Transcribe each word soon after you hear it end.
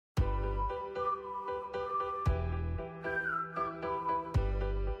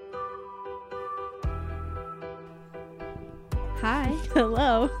Hi.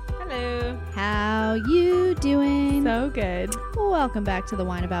 Hello. Hello. How you doing? So good. Welcome back to the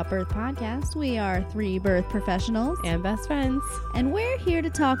Wine About Birth podcast. We are three birth professionals, And best friends. and we're here to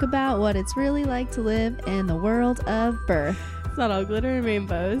talk about what it's really like to live in the world of birth. It's not all glitter and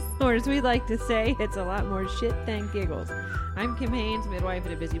rainbows. Or as we like to say, it's a lot more shit than giggles. I'm Kim Haynes, midwife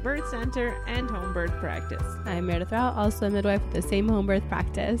at a busy birth center and home birth practice. I'm Meredith Rao, also a midwife with the same home birth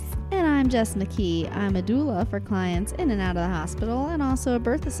practice. And I'm Jess McKee. I'm a doula for clients in and out of the hospital, and also a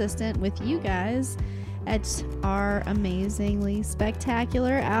birth assistant with you guys at our amazingly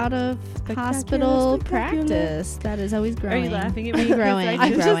spectacular out of hospital practice. That is always growing. Are you laughing at me? Growing. I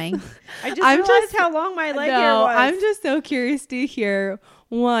I'm just- growing. I just I'm realized just- how long my leg hair No, was. I'm just so curious to hear,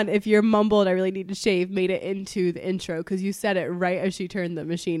 one, if your mumbled I really need to shave made it into the intro because you said it right as she turned the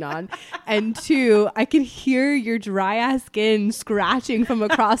machine on. And two, I can hear your dry ass skin scratching from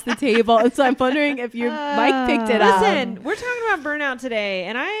across the table. And so I'm wondering if your mic picked it up. Listen, we're talking about burnout today,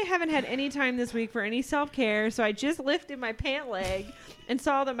 and I haven't had any time this week for any self-care, so I just lifted my pant leg and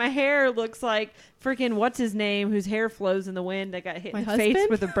saw that my hair looks like freaking what's his name, whose hair flows in the wind that got hit My in the face husband?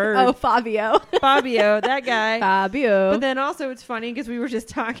 with a bird. Oh, Fabio. Fabio, that guy. Fabio. But then also it's funny because we were just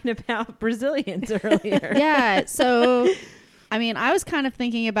talking about Brazilians earlier. Yeah, so I mean, I was kind of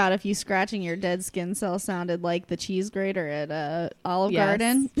thinking about if you scratching your dead skin cell sounded like the cheese grater at Olive Yes.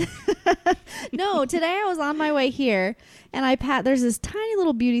 Garden. No, today I was on my way here, and there's this tiny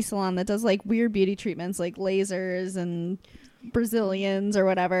little beauty salon that does like weird beauty treatments, like lasers and Brazilians or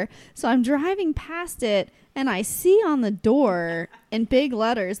whatever. So I'm driving past it, and I see on the door in big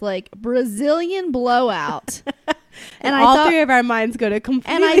letters like Brazilian blowout. And I all thought, three of our minds go to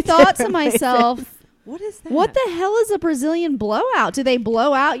completely and I thought to different places. myself, What is that? what the hell is a Brazilian blowout? Do they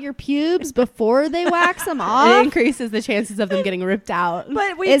blow out your pubes before they wax them It off? increases the chances of them getting ripped out.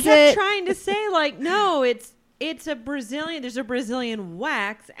 But we Is kept it- trying to say like, no, it's a Brazilian. There's a Brazilian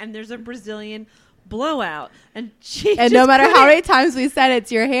wax and there's a Brazilian blowout. And she And just no matter how couldn't- many times we said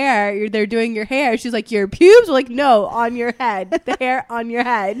it's your hair, they're doing your hair. She's like, your pubes? We're like, no, on your head. The hair on your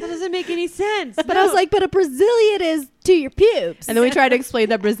head. that doesn't make any sense. But I was like, but a Brazilian is to your pubes. And then we tried to explain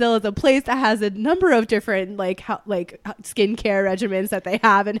that Brazil is a place that has a number of different skincare regimens that they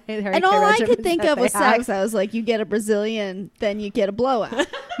have and hair And care all I regimens could think that of was they have. sex. I was like, you get a Brazilian, then you get a blowout.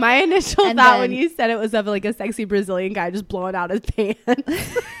 My initial And thought then- when you said it was of like a sexy Brazilian guy just blowing out his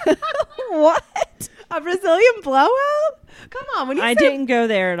pants. What? A Brazilian blowout? Come on, when you I said didn't go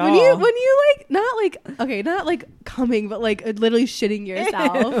there at all. when you like not like coming, but like literally shitting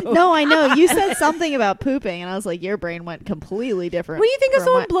yourself. No, I know. You said something about pooping, and I was like, your brain went completely different. When you think of from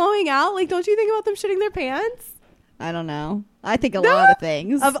someone my- blowing out, like, don't you think about them shitting their pants? I don't know. I think a No. lot of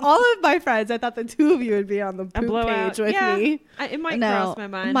things. Of all of my friends, I thought the two of you would be on the a poop blowout page with yeah, me. It might No, cross my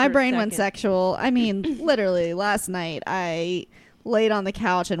mind. my for a brain went second. sexual. I mean, literally last night I laid on the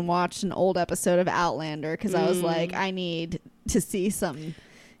couch and watched an old episode of Outlander because I was like, I need to see some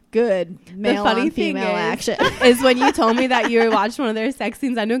good male funny on thing female is- action. Is when you told me that you watched one of their sex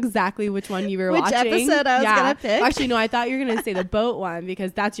scenes, I knew exactly which one you were Which watching. episode I was gonna pick. Actually, no, I thought you were gonna say the boat one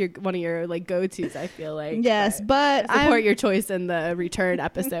because that's one of your like go-tos. I feel like Yes, but I support I'm, your choice in the return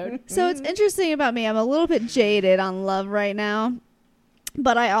episode. so it's interesting about me. I'm a little bit jaded on love right now.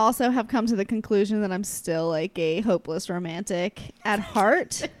 But I also have come to the conclusion that I'm still like a hopeless romantic at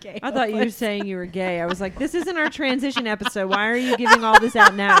heart. Okay, I thought you were saying you were gay. I was like, this isn't our transition episode. Why are you giving all this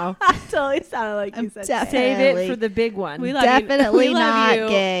out now? totally sounded like you I'm said. definitely- Save it Definitely. for the big one. We love Definitely you. We love not you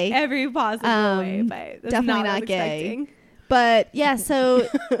gay. Every possible way, but that's definitely not, what I not was gay. expecting. But yeah, so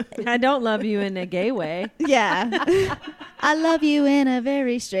I don't love you in a gay way. yeah. I love you in a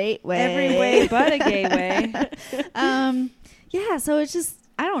very straight way. Every way but a gay way. Yeah, so it's just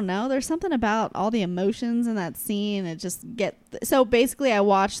I don't know. There's something about all the emotions in that scene. It just so basically I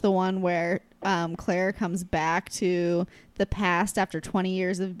watched the one where Claire comes back to the past after 20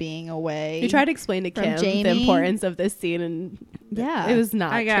 years of being away. You tried to explain to From Kim Jamie. the importance of this scene, and Yeah. it was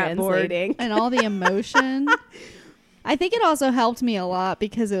not I got bored. translating. and all the emotion. I think it also helped me a lot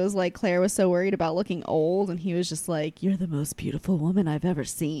because it was like Claire was so worried about looking old, and he was just like, "You're the most beautiful woman I've ever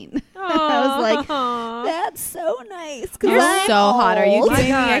seen." I was like, Aw. "That's so nice." 'Cause You're I'm so hot. Are you old. My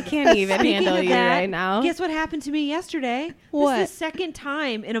kidding me? I God. can't even Speaking handle of you that, right now. Guess what happened to me yesterday? What? This is the second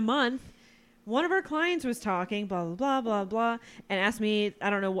time in a month. One of our clients was talking, blah, blah, blah, blah, blah, and asked me, I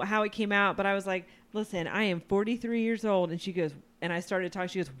don't know how it came out, but I was like, listen, I am 43 years old. And she goes, and I started talking.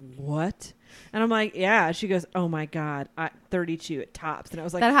 She goes, what? And I'm like, yeah. She goes, oh my God, 32 at tops. And I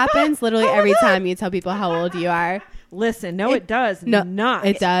was like, That happens literally oh my every God. time you tell people how old you are. Listen, no, it does No, not.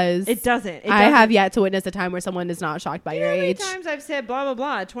 it does. It doesn't. It I doesn't. have yet to witness a time where someone is not shocked by You your know how many age. times I've said blah blah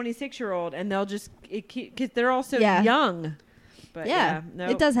blah, 26-year-old, and they'll just because they're all so Yeah. young. But Yeah, no.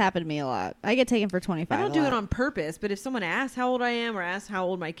 it does happen to me a lot. I get taken for 25. I don't a do it lot. on purpose, but if someone asks how old I am or asks how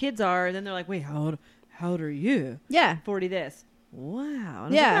old my kids are, then they're like, "Wait, how old are you?" Yeah. 40 this. Wow. And I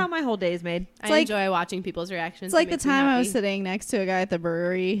was Yeah. like, wow, my whole day's made. I like- enjoy watching people's reactions. It's like It the makes me time I was happy. sitting next to a guy at the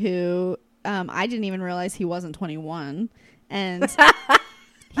brewery who I didn't even realize he wasn't 21. And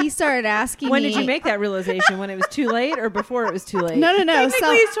he started asking When me. did you make that realization? When it was too late or before it was too late? No. Technically,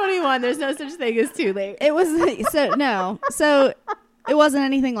 So he's 21. There's no such thing as too late. it was So it wasn't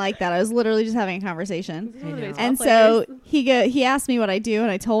anything like that. I was literally just having a conversation. I know. And so he asked me what I do, and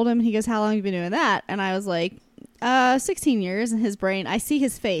I told him. He goes, "How long have you been doing that?" And I was like, 16 years. And his brain, I see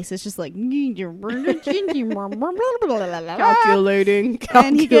his face. It's just like, and calculating.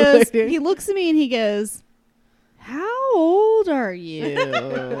 he goes, he looks at me and he goes, "How old are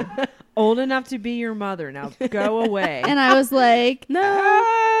you?" Old enough to be your mother. Now go away. And I was like,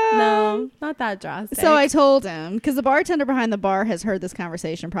 No, not that drastic. So I told him, because the bartender behind the bar has heard this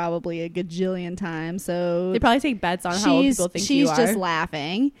conversation probably a gajillion times. So they probably take bets on how old people think you are. she's just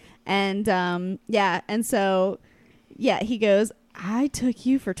laughing. And and so he goes, "I took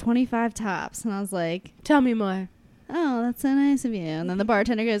you for 25 tops." And I was like, Tell me more. "Oh, that's so nice of you." And then the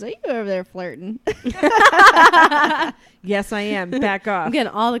bartender goes, "Are you over there flirting?" Yes, I am. Back I'm off.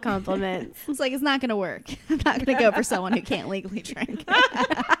 getting all the compliments. It's like, it's not going to work. I'm not going to go for someone who can't legally drink.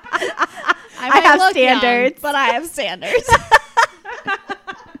 I might have look young, standards. but I have standards.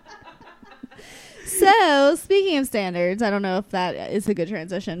 So, speaking of standards, I don't know if that is a good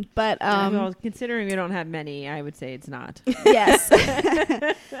transition, but Well, considering we don't have many, I would say it's not. yes.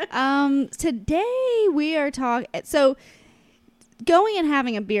 Today we are talking. So, going and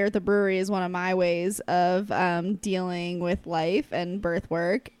having a beer at the brewery is one of my ways of dealing with life and birth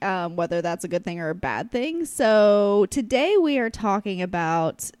work, whether that's a good thing or a bad thing. So, today we are talking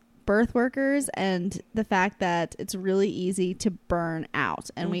about birth workers and the fact that it's really easy to burn out,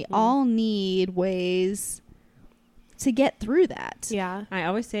 and we all need ways to get through that. Yeah. I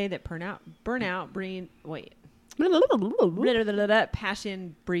always say that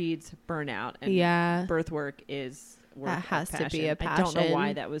passion breeds burnout, and Yeah. birth work is work That of has to be passion. a I don't know why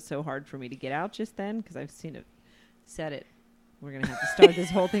passion. that was so hard for me to get out just then, because I've said it. We're gonna have to start this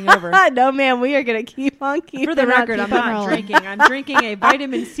whole thing over. No, man, we are gonna keep on keeping. For the on, record, keep I'm on not rolling. drinking. I'm drinking a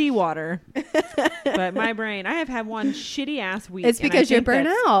vitamin C water. But my brain, I have had one shitty ass week. It's and I because you're think burnt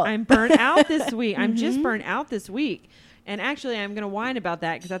that's- out. I'm burnt out this week. I'm just burnt out this week. And actually, I'm going to whine about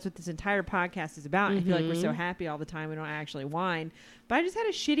that because that's what this entire podcast is about. I feel like we're so happy all the time. We don't actually whine. But I just had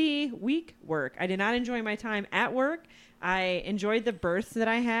a shitty week work. I did not enjoy my time at work. I enjoyed the births that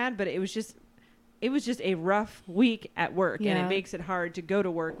I had, but it was just a rough week at work. And Yeah. it makes it hard to go to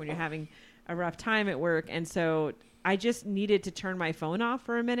work when you're having a rough time at work. And so I just needed to turn my phone off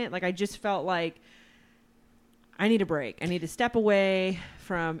for a minute. Like, I just felt like I need a break. I need to step away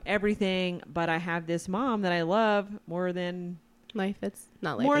from everything. But I have this mom that I love more than Life, it's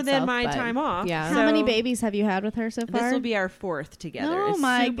not life more than itself, my but time off. Yeah. How many So babies have you had with her so far? this will be our fourth together. Oh It's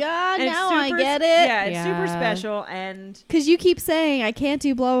my super- God, and it's now I super- get it. Yeah, it's super Yeah. special. And Because you keep saying I can't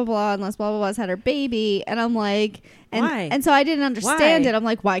do blah blah blah unless blah blah blah's had her baby, and I'm like, and Why? and so I didn't understand Why? it. I'm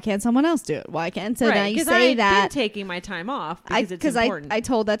like, why can't someone else do it? Why can't? So now right, you because say I've that. been taking my time off because it's Because important. I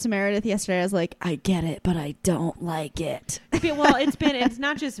told that to Meredith yesterday. I was like, I get it, but I don't like it. Well, it's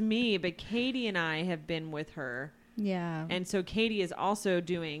not just me, but Katie and I have been with her. Yeah. And so Katie is also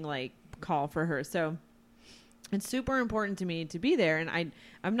doing like call for her. So it's super important to me to be there. And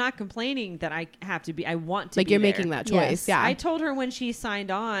I'm not complaining that I have to be. I want to Like be you're there. making that choice. Yes. Yeah. I told her when she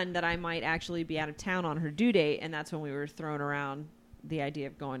signed on that I might actually be out of town on her due date. And that's when we were throwing around the idea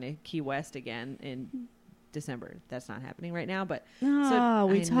of going to Key West again in December. That's not happening right now. But Oh,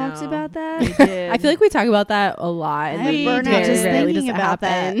 we I talked know. about that. We did. I feel like we talk about that a lot. And I then have very burnout just rarely thinking does it about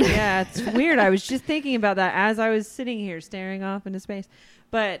that. happen. Yeah, it's weird. I was just thinking about that as I was sitting here staring off into space.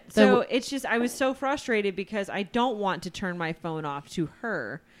 But So so it's just I was so frustrated because I don't want to turn my phone off to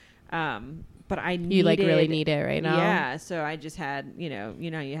her. But I needed, You like really need it right now. Yeah, so I just had, you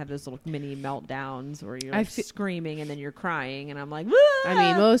have those little mini meltdowns where you're I like fe- screaming and then you're crying and I'm like, I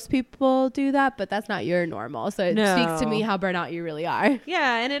mean, most people do that, but that's not your normal. So it No. speaks to me how burnout you really are.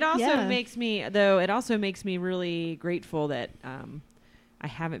 yeah, and it also Yeah. makes me really grateful that I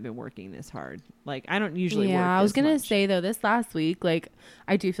haven't been working this hard. Like I don't usually work. Yeah, I was this gonna much. say though, this last week, like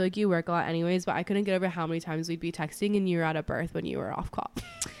I do feel like you work a lot anyways, but I couldn't get over how many times we'd be texting and you were out of birth when you were off call.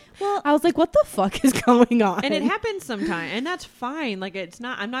 Well, I was like, what the fuck is going on? And it happens sometimes, and that's fine. Like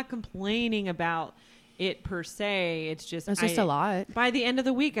I'm not complaining about it per se. It's just a lot. By the end of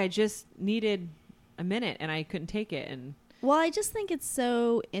the week, I just needed a minute, and I couldn't take it. And Well, I just think it's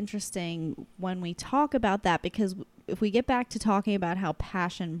so interesting when we talk about that, because if we get back to talking about how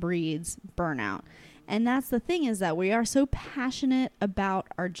passion breeds burnout, and that's the thing, is that we are so passionate about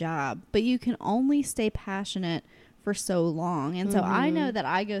our job, but you can only stay passionate for so long. And so I know that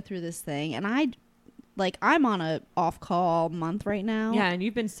I go through this thing, and I'm on a off-call month right now. Yeah, and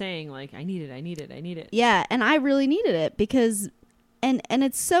you've been saying, like, I need it. Yeah, and I really needed it because, and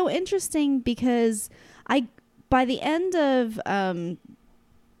it's so interesting because by the end of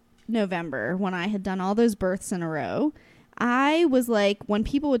November, when I had done all those births in a row, I was like, when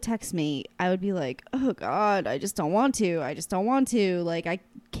people would text me, I would be like, oh God, I just don't want to. Like,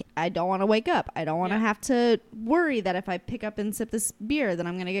 I don't want to wake up. I don't want to have to worry that if I pick up and sip this beer, then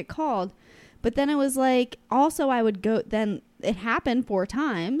I'm going to get called. But then it was like, also I would go, then it happened 4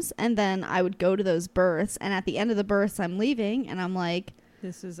 times, and then I would go to those births, and at the end of the births, I'm leaving, and I'm like,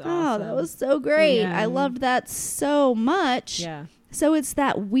 This is awesome. oh, that was so great. Yeah. I loved that so much. Yeah. So it's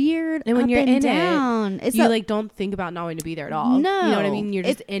that weird And when up you're and in down. it, you like don't think about not wanting to be there at all. No. You know what I mean? You're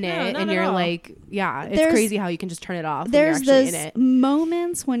just in it, not and at you're all. like, yeah, it's There's- crazy how you can just turn it off. There's when you're actually those in it.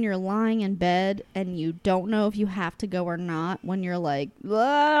 moments when you're lying in bed and you don't know if you have to go or not, when you're like,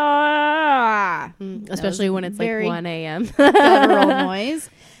 "Ah." Especially when it's like very 1 a.m. guttural noise.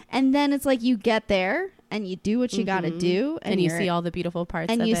 And then it's like you get there and you do what you got to do. and you you're- see all the beautiful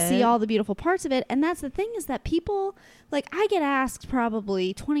parts and of you it. see all the beautiful parts of it. And that's the thing, is that people, like, I get asked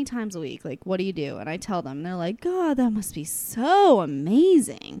probably 20 times a week, like, what do you do? And I tell them, and they're like, God, that must be so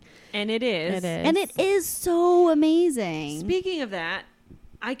amazing. And it is. It is. And it is so amazing. Speaking of that,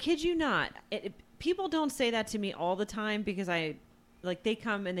 I kid you not. People don't say that to me all the time because they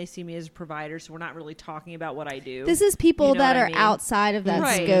come and they see me as a provider, so we're not really talking about what I do. This is people You know that what I are mean? outside of that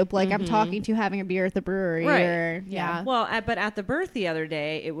Right. scope. Like, I'm talking to having a beer at the brewery. Right. Or, Yeah. Well, but at the birth the other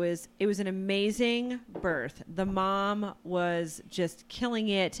day, it was an amazing birth. The mom was just killing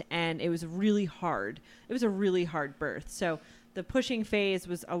it, and it was really hard. It was a really hard birth. So the pushing phase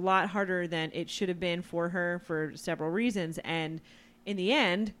was a lot harder than it should have been for her for several reasons. And in the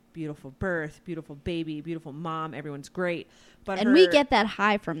end, beautiful birth, beautiful baby, beautiful mom. Everyone's great. But And we get that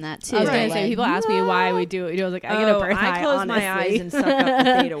high from that, too. I was Right. going to say, people ask me why we do it. I was like, I get a birth high, I close my honestly. eyes and suck up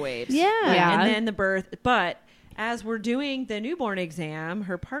the theta waves. Yeah. Yeah. And then the birth. But as we're doing the newborn exam,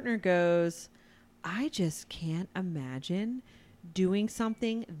 her partner goes, I just can't imagine doing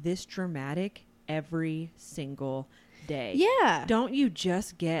something this dramatic every single day. Yeah. Don't you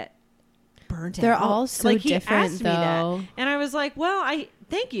just get burnt out? They're all so Like, he different, asked me that. though. And I was like, well, I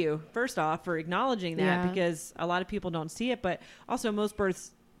thank you, first off, for acknowledging that, Yeah. because a lot of people don't see it, but also most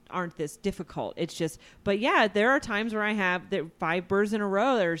births aren't this difficult. It's just, but yeah, there are times where I have 5 births in a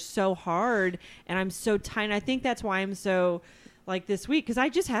row that are so hard, and I'm so tired. And I think that's why I'm so, like, this week, because I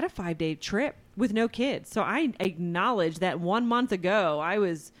just had a 5-day trip with no kids. So I acknowledge that 1 month ago I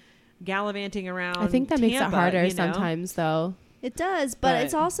was gallivanting around. I think that makes it Tampa, harder you know? sometimes, though. It does, but Right.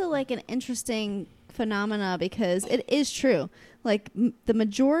 it's also like an interesting phenomena, because it is true. Like, the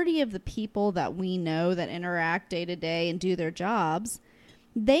majority of the people that we know that interact day to day and do their jobs,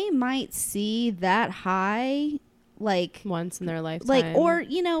 they might see that high, like, Once in their lifetime. or,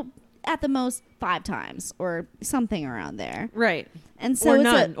 at the most 5 times or something around there. Right. And so Or it's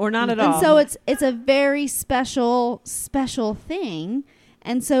none, or not at and all. so it's a very special thing.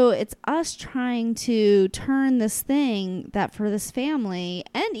 And so it's us trying to turn this thing that for this family,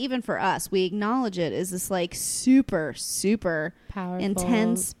 and even for us, we acknowledge it, is this like super, super Powerful.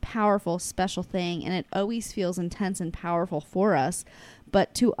 intense, powerful, special thing. And it always feels intense and powerful for us.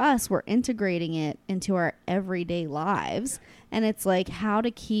 But to us, we're integrating it into our everyday lives. And it's like how to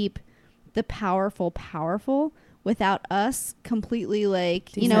keep the powerful without us completely, like,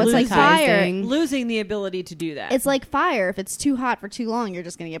 it's like fire. Desensitizing. losing the ability to do that. It's like fire. If it's too hot for too long, you're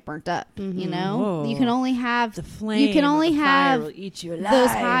just going to get burnt up. You know, Whoa. you can only have the flame. you can only of the fire have will eat you alive. those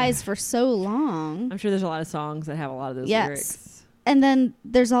highs for so long. I'm sure there's a lot of songs that have a lot of those Yes. lyrics. And then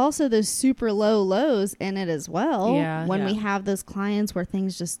there's also those super low lows in it as well. Yeah. When we Yeah. have those clients where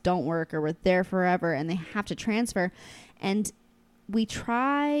things just don't work, or we're there forever and they have to transfer. And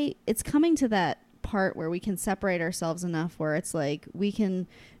it's coming to that part where we can separate ourselves enough where it's like we can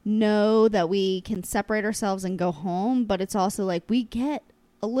know that we can separate ourselves and go home, but it's also like we get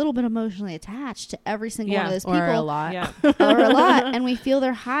a little bit emotionally attached to every single one of those people. Or a lot. Yeah. Or a lot, and we feel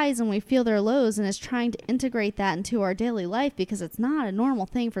their highs and we feel their lows, and it's trying to integrate that into our daily life, because it's not a normal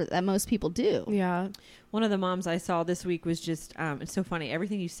thing that most people do. Yeah. One of the moms I saw this week was just, it's so funny.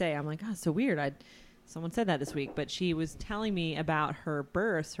 Everything you say, I'm like, oh, it's so weird. Someone said that this week, but she was telling me about her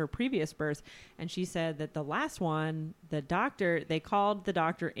births, her previous births, and she said that the last one, they called the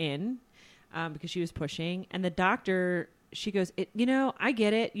doctor in because she was pushing, and the doctor she goes, I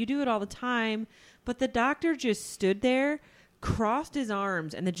get it. You do it all the time. But the doctor just stood there, crossed his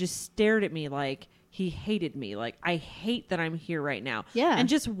arms, and then just stared at me like he hated me. Like, I hate that I'm here right now. Yeah. And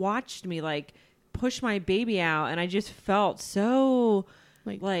just watched me like push my baby out. And I just felt so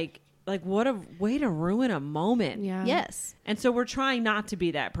like what a way to ruin a moment. Yeah. Yes. And so we're trying not to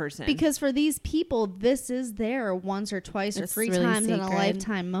be that person. Because for these people, this is their once or twice or It's 3 really times in a sacred.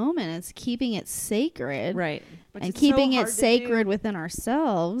 lifetime moment. It's keeping it sacred. right. Which And is keeping so it hard to sacred do. within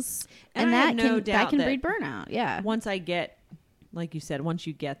ourselves. And I that have no can doubt that breed burnout. Yeah. Once I get, like you said, once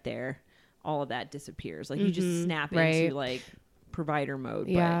you get there, all of that disappears. Like you just snap right. into like provider mode.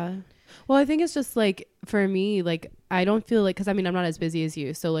 Yeah. Well, I think it's just like, for me, like, I don't feel like, because I mean, I'm not as busy as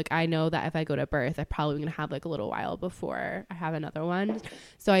you. So like, I know that if I go to birth, I'm probably going to have like a little while before I have another one.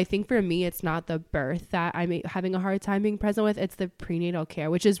 So I think for me, it's not the birth that I'm having a hard time being present with. It's the prenatal care,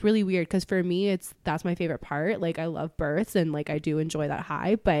 which is really weird. Because for me, that's my favorite part. Like, I love births and like, I do enjoy that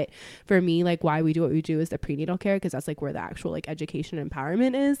high. But for me, like, why we do what we do is the prenatal care, because that's like where the actual like education and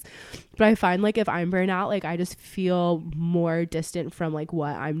empowerment is. But I find like if I'm burnt out, like I just feel more distant from like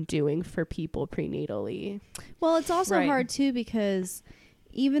what I'm doing for people prenatally. Well, it's also Right. hard too, because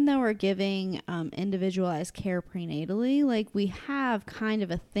even though we're giving individualized care prenatally, like we have kind of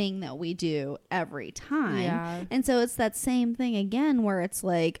a thing that we do every time. Yeah. And so it's that same thing again, where it's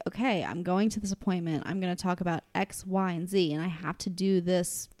like, okay, I'm going to this appointment. I'm going to talk about X, Y, and Z, and I have to do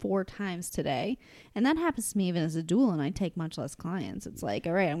this 4 times today. And that happens to me even as a doula, and I take much less clients. It's like,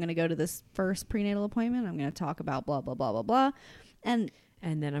 all right, I'm going to go to this first prenatal appointment. I'm going to talk about blah, blah, blah, blah, blah.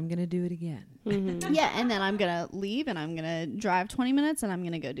 And then I'm going to do it again. Yeah, and then I'm going to leave and I'm going to drive 20 minutes and I'm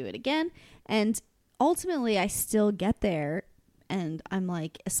going to go do it again. And ultimately, I still get there. And I'm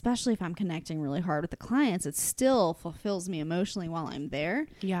like, especially if I'm connecting really hard with the clients, it still fulfills me emotionally while I'm there.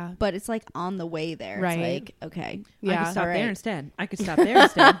 Yeah. But it's like on the way there. Right. It's like, okay. I Yeah. could stop all right. there instead. I could stop there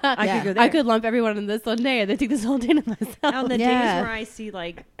instead. I Yeah. could go there. I could lump everyone in this one day and then take this whole day to myself. On the Yeah. days where I see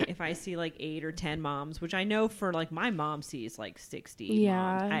like, if I see like 8 or 10 moms, which I know for like my mom sees like 60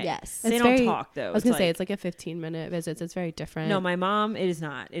 Yeah. moms. Yes. They It's don't very- talk though. I was going to say, it's like a 15-minute visit. So it's very different. no, my mom, it is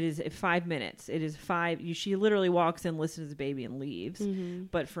not. It is 5 minutes. It is 5. She literally walks in, listens to the baby and leaves.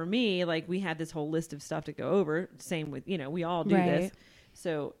 But for me, like we had this whole list of stuff to go over. Same with, we all do this. Right.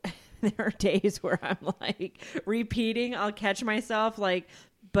 So there are days where I'm like repeating. I'll catch myself like,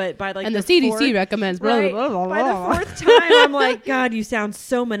 but by like and the CDC fourth- recommends blah, Right. blah, blah, By blah. the 4th time, I'm like, God, you sound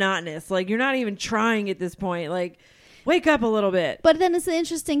so monotonous. Like you're not even trying at this point. Like, wake up a little bit. But then it's the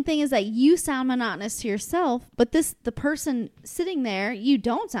interesting thing is that you sound monotonous to yourself, but the person sitting there, you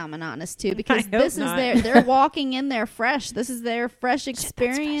don't sound monotonous to, because I hope this is not. they're walking in there fresh. This is their fresh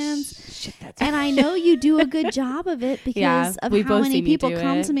experience. Shit, that's And I know you do a good job of it because Yeah, of we how both many seen you people do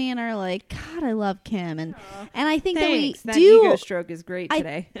come it. to me and are like, God, I love Kim. And I think Thanks. that That we ego do. stroke is great I-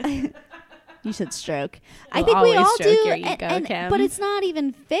 today. You should stroke. I We'll think we always all stroke do. your ego, Kim. But it's not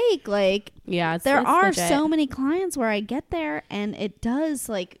even fake. Like, Yeah. there are legit. so many clients where I get there and it does,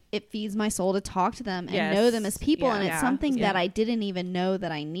 like, it feeds my soul to talk to them and Yes. know them as people. Yeah. And it's Yeah. something Yeah. that I didn't even know that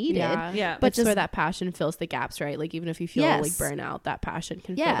I needed. Yeah. Yeah. But But just just- where that passion fills the gaps, right? Like even if you feel Yes. like burnout, that passion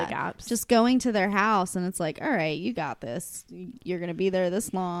can fill Yeah. the gaps. Just going to their house and it's like, all right, you got this. You're going to be there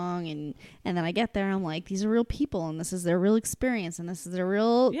this long. And then I get there and I'm like, these are real people and this is their real experience and this is their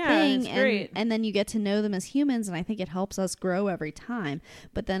real Yeah, thing. it's great. And then you get to know them as humans. And I think it helps us grow every time.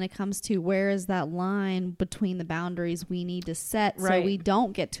 But then it comes to where is that line between the boundaries we need to set so Right. we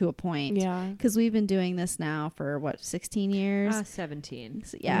don't get to a point. yeah. Because we've been doing this now for 16 years? 17.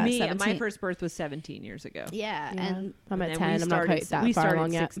 Yeah, Me, 17. my first birth was 17 years ago. Yeah. Yeah. And I'm at And 10. we I'm not started- quite that we far started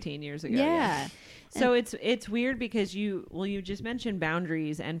along yet. 16 years ago. yeah. So it's weird because you just mentioned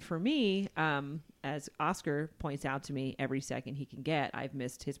boundaries, and for me, as Oscar points out to me every second he can get, I've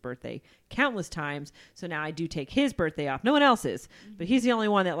missed his birthday countless times. So now I do take his birthday off. No one else's, but he's the only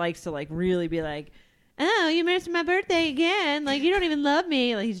one that likes to like really be like, "Oh, you missed my birthday again. Like you don't even love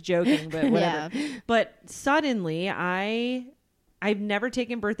me." Like he's joking, but whatever. Yeah. But suddenly I've never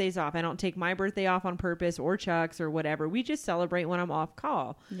taken birthdays off. I don't take my birthday off on purpose or Chuck's or whatever. We just celebrate when I'm off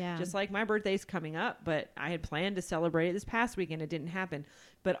call. Yeah. Just like my birthday's coming up, but I had planned to celebrate it this past weekend. It didn't happen.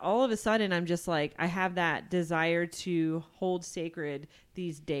 But all of a sudden, I'm just like, I have that desire to hold sacred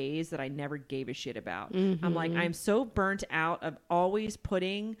these days that I never gave a shit about. I'm like, I'm so burnt out of always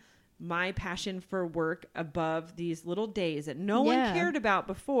putting my passion for work above these little days that no one Yeah. cared about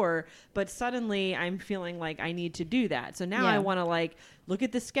before, but suddenly I'm feeling like I need to do that. So now Yeah. I want to like look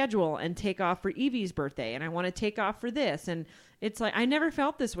at the schedule and take off for Evie's birthday, and I want to take off for this, and It's like I never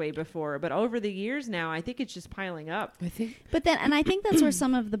felt this way before, but over the years now, I think it's just piling up. I think But then, and I think that's where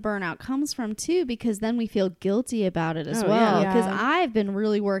some of the burnout comes from too, because then we feel guilty about it as Oh, well. yeah. Because Yeah. I've been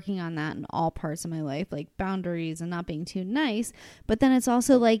really working on that in all parts of my life, like boundaries and not being too nice. But then it's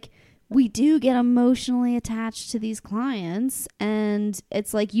also like we do get emotionally attached to these clients, and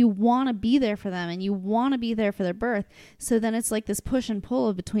it's like you want to be there for them and you want to be there for their birth. So then it's like this push and pull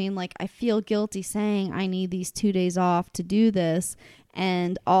of between, like, I feel guilty saying I need these 2 days off to do this,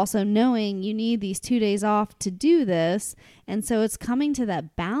 and also knowing you need these 2 days off to do this. And so it's coming to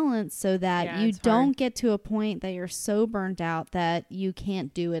that balance so that Yeah, you it's don't hard. get to a point that you're so burnt out that you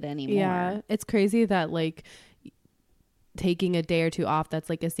can't do it anymore. Yeah, it's crazy that like taking a day or two off that's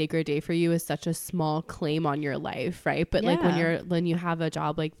like a sacred day for you is such a small claim on your life, right? But like Yeah. when you have a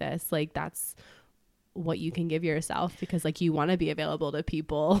job like this, like that's what you can give yourself, because like you want to be available to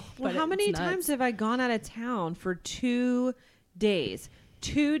people. Well, but how it's many nuts. times have I gone out of town for 2 days?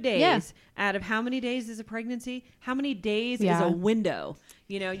 2 days Yeah. out of how many days is a pregnancy? How many days is Yeah. a window?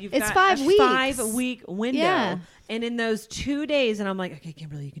 You know, you've It's got 5 a weeks. 5-week window. Yeah. And in those 2 days, and I'm like, okay,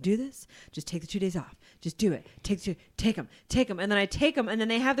 Kimberly, you can do this. Just take the 2 days off. Just do it. Take them. And then I take them, and then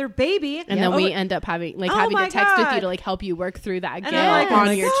they have their baby. And then Oh, we end up having Oh having my to text with God. you to like help you work through that and again I'm like, Yes. oh on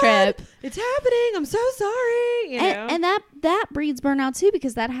my your God, trip. it's happening. I'm so sorry. You know? And that breeds burnout too,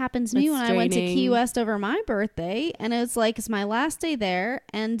 because that happened to me It's when I went to Key draining. West over my birthday, and it's like it's my last day there,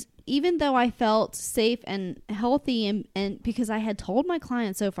 and even though I felt safe and healthy, and because I had told my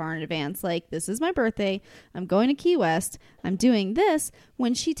client so far in advance, like, this is my birthday, I'm going to Key West, I'm doing this,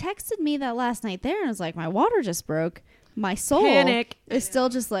 when she texted me that last night there and was like, my water just broke, my soul Panic. is still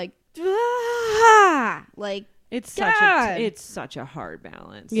just like, ah, like, It's God. it's such a hard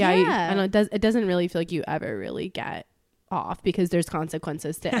balance. Yeah, Yeah. and it doesn't really feel like you ever really get off, because there's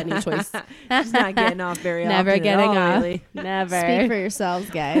consequences to any choice. Just not getting off very often. Never at getting all, off. lately. Never. speak for yourselves,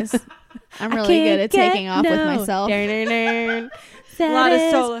 guys. I'm I really can't good at get taking off with no. myself. A lot of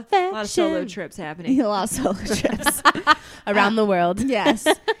solo Satisfaction. trips happening. A lot of solo trips. around the world. Yes.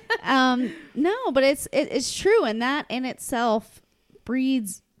 No, but it's true, and that in itself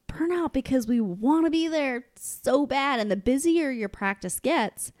breeds burnout, because we want to be there so bad, and the busier your practice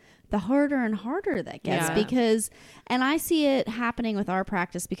gets, the harder and harder that gets. Yeah. Because, and I see it happening with our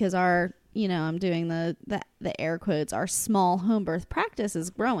practice, because our, I'm doing the air quotes, our small home birth practice is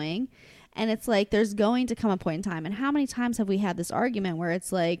growing, and it's like there's going to come a point in time, and how many times have we had this argument where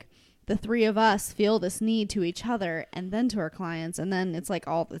it's like the three of us feel this need to each other and then to our clients, and then it's like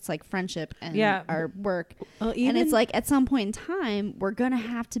friendship and Yeah. our work. Well, And it's like at some point in time, we're going to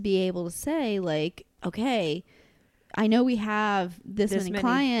have to be able to say, like, okay, I know we have this many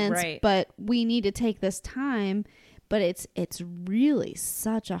clients, right. but we need to take this time. But it's really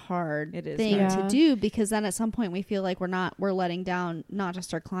such a hard It is thing hard. to Yeah. do, because then at some point we feel like we're letting down not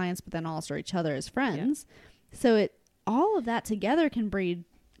just our clients, but then also each other as friends. So all of that together can breed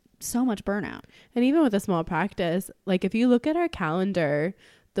so much burnout. And even with a small practice, like if you look at our calendar,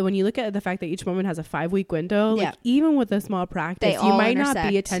 when you look at the fact that each woman has a 5-week window, Yeah. like even with a small practice, They you all might not be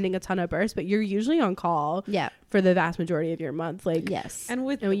intersect. attending a ton of births, but you're usually on call Yeah. for the vast majority of your month. Like, Yes. And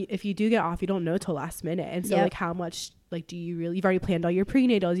with and if you do get off, you don't know till last minute. And so Yep. like how much, like, do you really, you've already planned all your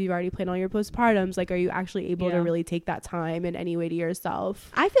prenatals, you've already planned all your postpartums. Like, are you actually able Yeah. to really take that time in any way to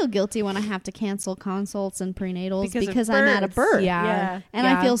yourself? I feel guilty when I have to cancel consults and prenatals Because of because I'm at a births. birth. Yeah. And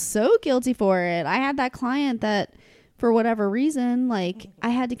Yeah. I feel so guilty for it. I had that client that, for whatever reason, like, I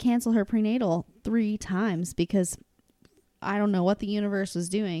had to cancel her prenatal 3 times because I don't know what the universe was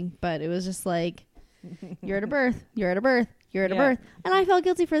doing, but it was just like, you're at a birth, you're at a birth, you're at a Yeah. birth. And I felt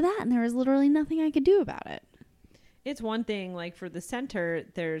guilty for that, and there was literally nothing I could do about it. it's one thing, like for the center,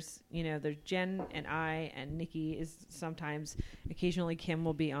 there's Jen and I and Nikki is sometimes, occasionally Kim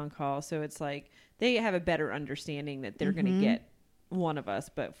will be on call. So it's like they have a better understanding that they're going to get one of us.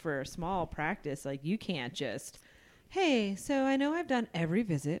 But for a small practice, like you can't just, hey, so I know I've done every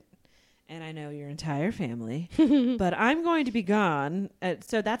visit and I know your entire family, but I'm going to be gone.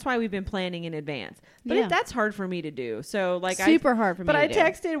 So that's why we've been planning in advance. But Yeah. that's hard for me to do. So like Super hard for me But to I do.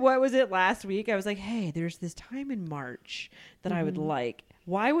 texted, what was it last week? I was like, hey, there's this time in March that I would like.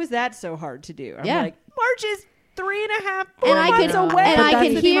 Why was that so hard to do? I'm Yeah. like, March is 3.5, 4 And I months could- away. and But I that's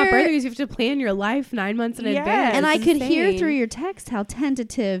could the thing about hear- birthdays, you have to plan your life 9 months in Yes. advance. And I It's could hear insane. through your text how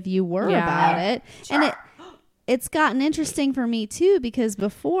tentative you were Yeah. about it. And it's gotten interesting for me too, because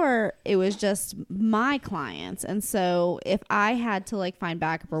before it was just my clients. And so if I had to like find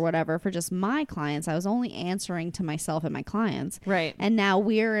backup or whatever for just my clients, I was only answering to myself and my clients. Right. And now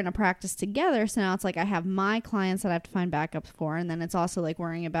we're in a practice together. So now it's like I have my clients that I have to find backups for. And then it's also like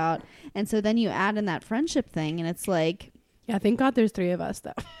worrying about. And so then you add in that friendship thing, and it's like, Yeah, thank God there's 3 of us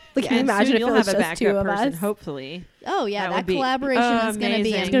though. Like, can you And imagine soon if you'll it was have a just 2 backup of person, us? hopefully. Oh yeah, That that would be collaboration is going to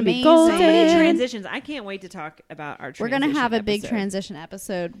be amazing. amazing. It's gonna be So many golden. transitions. I can't wait to talk about our We're transition going to have a big episode. transition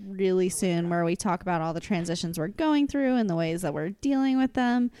episode really soon where we talk about all the transitions we're going through and the ways that we're dealing with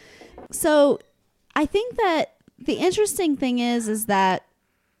them. So I think that the interesting thing is that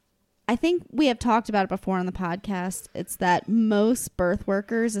I think we have talked about it before on the podcast. It's that most birth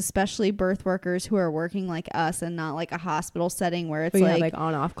workers, especially birth workers who are working like us and not like a hospital setting where it's We have like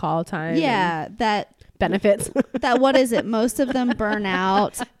on off call time. yeah, that benefits. that what is it? Most of them burn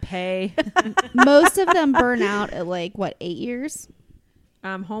out. Pay. Most of them burn out at like what, 8 years?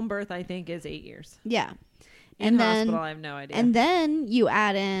 Home birth, I think, is 8 years. Yeah. In And then hospital, I have no idea. and then you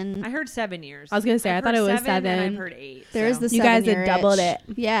add in I heard 7 years. I was gonna say, I I've thought heard it was 7. And 7. I've heard 8. there's so. the You guys had 7-year doubled itch.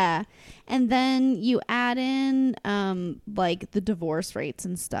 it. Yeah. And then you add in like the divorce rates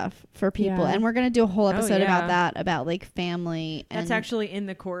and stuff for people. Yeah. And we're going to do a whole episode yeah. about that, about like family. That's and actually in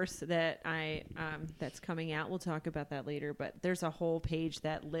the course that I that's coming out. We'll talk about that later. But there's a whole page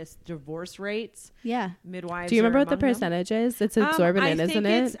that lists divorce rates. yeah. Midwives. Do you remember are what the among them. percentage is? It's exorbitant, isn't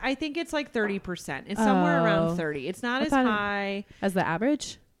it? I think it's like 30%. It's somewhere Oh. around 30. It's not I as thought it- high. As the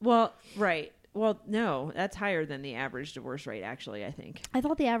average? Well, right. Well, no, that's higher than the average divorce rate. Actually, I think. I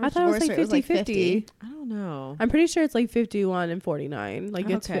thought the I average thought it was divorce like rate was like 50. 50-50. I don't know. I'm pretty sure it's like 51 and 49. Like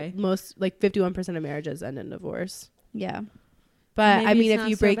it's Okay. most like 51% of marriages end in divorce. Yeah. But Maybe I mean, it's if not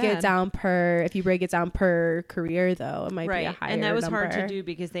you so break bad. it down per career, though, it might be a Right, higher and that was number. hard to do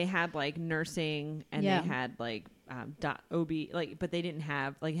because they had like nursing and Yeah. they had like OB, like, but they didn't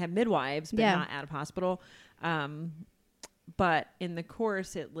have like had midwives, but Yeah. not out of hospital. But in the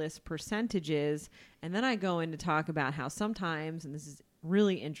course, it lists percentages, and then I go in to talk about how sometimes, and this is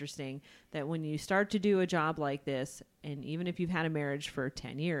really interesting, that when you start to do a job like this, and even if you've had a marriage for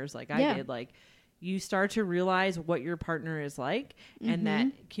 10 years, like I Yeah. did, like you start to realize what your partner is like, and that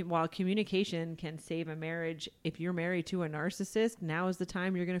while communication can save a marriage, if you're married to a narcissist, now is the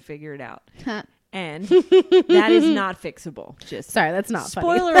time you're going to figure it out. And that is not fixable. Just Sorry, that's not funny.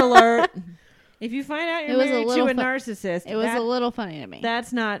 spoiler alert. If you find out It you're was a married to little a narcissist, It was a little funny to me.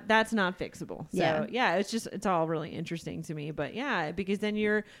 that's not fixable. So Yeah. it's all really interesting to me. But yeah, because then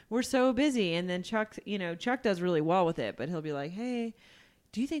we're so busy, and then Chuck does really well with it, but he'll be like, hey,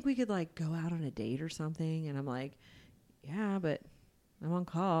 do you think we could like go out on a date or something? And I'm like, yeah, but I'm on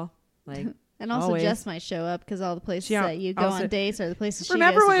call. Like, and also always. Jess might show up because all the places Yeah, that you go also- on dates are the places she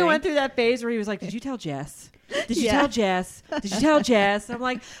remember goes to when we drink. went through that phase where he was like, did you tell Jess? Did you Yeah. tell Jess? Did you tell Jess? I'm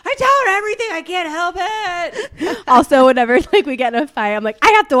like, I tell her everything. I can't help it. Also, whenever like we get in a fight, I'm like, I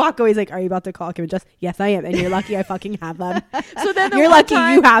have to walk away. He's like, are you about to call Kim and Jess? Yes, I am. And you're lucky I fucking have them. So then You're lucky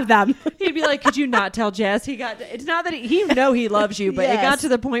you have them. He'd be like, could you not tell Jess? It's not that he know he loves you, but it got Yes. to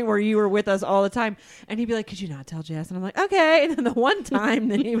the point where you were with us all the time. And he'd be like, could you not tell Jess? And I'm like, okay. And then the one time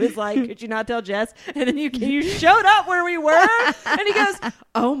then he was like, could you not tell Jess? And then you showed up where we were. And he goes,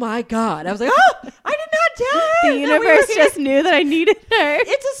 oh my God. I was like, oh, I did not tell her. The that we universe were here. just knew that I needed her.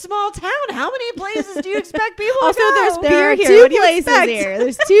 It's a small town. How many places do you expect people Also, to go? there's There beer are here. two What do you places expect? here.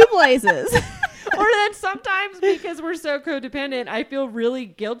 There's two places. Or then sometimes because we're so codependent, I feel really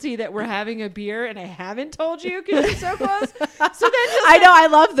guilty that we're having a beer and I haven't told you because you're so close. So then I know. I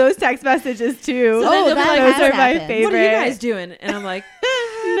love those text messages too. So then you'll be like, those has are my happened. favorite. what are you guys doing? And I'm like,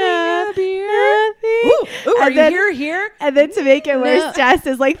 No, beer. nothing. Ooh, are And you then- here? And then to make it worse, No. Jess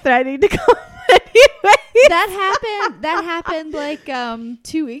is like threatening to come anyway. That happened like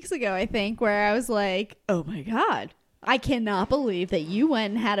 2 weeks ago, I think, where I was like, oh my God, I cannot believe that you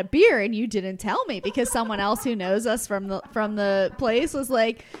went and had a beer and you didn't tell me, because someone else who knows us from the place was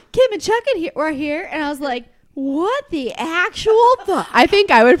like, Kim and Chuck are here. And I was like, what the actual fuck? I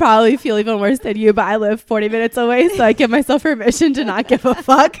think I would probably feel even worse than you, but I live 40 minutes away, so I give myself permission to not give a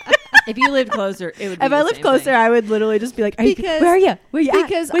fuck. If you lived closer, it would be If the I lived same closer, thing. I would literally just be like, Because- where are you? Where you at?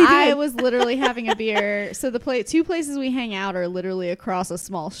 Because What are you I doing?" was literally having a beer. So the two places we hang out are literally across a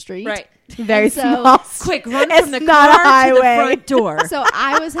small street. Right. very and so- small. Quick, run It's from the not a car to the highway. front door. So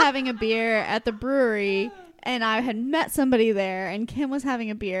I was having a beer at the brewery, and I had met somebody there, and Kim was having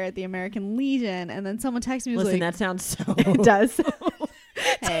a beer at the American Legion, and then someone texted me, was Listen, like, that sounds so. It does.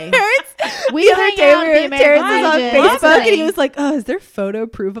 hey, Terrence, we the other hang day out at the Terrence American was on Legion. Facebook and he Listening. was like, "Oh, is there photo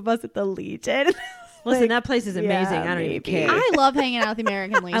proof of us at the Legion?" Listen, Like, that place is amazing. yeah, I don't even maybe. care. I love hanging out at the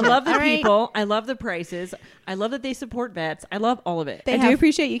American I Legion. love the All right? people. I love the prices. I love that they support vets. I love all of it. They I do have-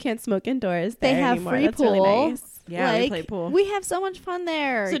 appreciate you can't smoke indoors. They there have anymore. free That's pool. really nice. Yeah, we Like, play pool. We have so much fun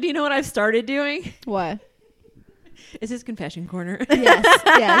there. So do you know what I've started doing? What? Is this confession corner? Yes,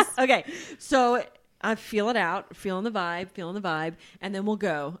 yes. Okay, so I feel it out, feeling the vibe, and then we'll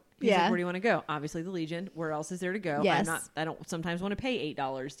go. He's Yeah. like, where do you want to go? Obviously the Legion. Where else is there to go? Yes. I don't sometimes want to pay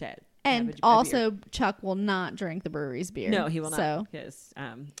 $8 to have And a beer. also, Chuck will not drink the brewery's beer. No, he will not, So because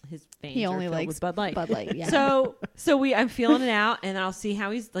his veins he are only filled likes with Bud Light. Bud Light. Yeah. So I'm feeling it out, and I'll see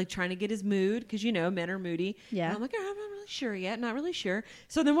how he's like trying to get his mood, because men are moody. Yeah. And I'm like, oh, I'm not really sure yet, not really sure.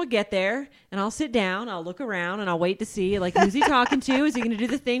 So then we'll get there, and I'll sit down, I'll look around, and I'll wait to see like who's he talking to? Is he going to do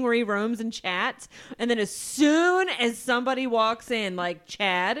the thing where he roams and chats? And then as soon as somebody walks in, like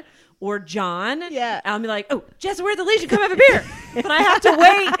Chad or John, Yeah. I'll be like, oh, Jess, we're at the Legion, come have a beer. But I have to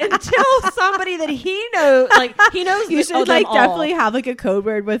wait until somebody that he knows, like he knows. You should them all. definitely have like a code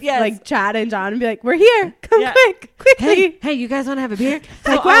word with Yes. like Chad and John and be like, we're here. Come Yeah. quickly. Hey, you guys want to have a beer? It's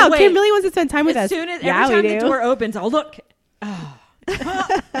like, wow, Kim really wants to spend time with As us. soon as yeah, every time we the do. door opens, I'll look. Oh.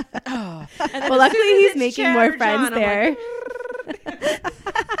 Oh. And then Well, as soon luckily as he's it's making Chad more or friends John, I'm there. like,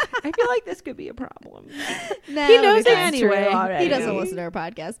 I feel like this could be a problem. Nah, He it'll knows be it's fine. true Anyway, already. He doesn't listen to our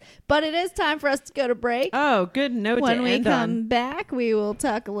podcast. But it is time for us to go to break. Oh, good note When to we end come on. back, we will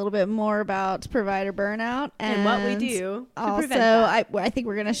talk a little bit more about provider burnout And what we do to Also, prevent that. I think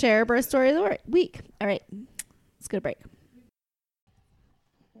we're going to share a birth story of the week. All right, let's go to break.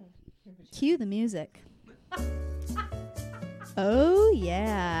 Cue the music. Oh,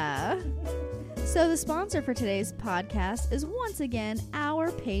 yeah. So the sponsor for today's podcast is once again our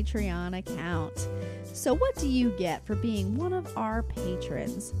Patreon account. So what do you get for being one of our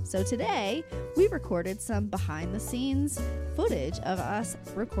patrons? So today, we recorded some behind the scenes footage of us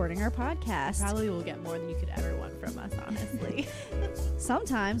recording our podcast. Probably will get more than you could ever want from us, honestly.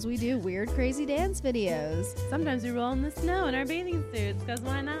 Sometimes we do weird, crazy dance videos. Sometimes we roll in the snow in our bathing suits, because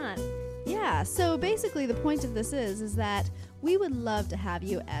why not? Yeah, so basically the point of this is that we would love to have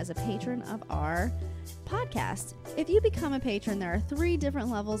you as a patron of our podcast. If you become a patron, there are 3 different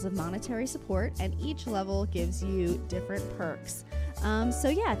levels of monetary support, and each level gives you different perks. So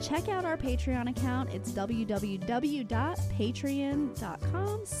yeah, check out our Patreon account. It's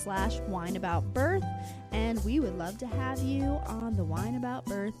www.patreon.com/wineaboutbirth, and we would love to have you on the Wine About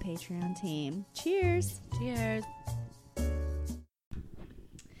Birth Patreon team. Cheers! Cheers.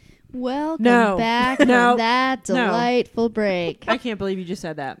 Welcome No. back No. from that No. delightful break. I can't believe you just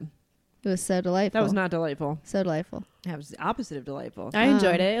said that. It was so delightful. That was not delightful. So delightful. That was the opposite of delightful. I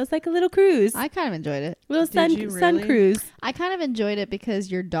enjoyed it. It was like a little cruise. I kind of enjoyed it. little Did you sun really? cruise. I kind of enjoyed it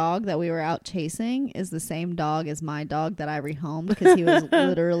because your dog that we were out chasing is the same dog as my dog that I rehomed because he was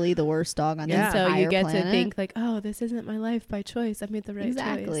literally the worst dog on the Yeah. So entire you get planet. to think like, oh, this isn't my life by choice. I made the right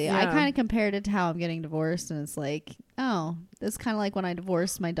Exactly. choice. I Yeah. kind of compared it to how I'm getting divorced, and it's like, oh, it's kind of like when I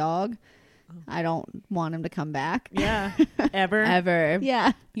divorced my dog. I don't want him to come back. Yeah. Ever. Ever.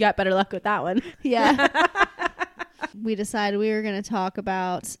 Yeah. You got better luck with that one. Yeah. We decided we were going to talk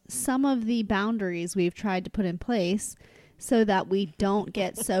about some of the boundaries we've tried to put in place so that we don't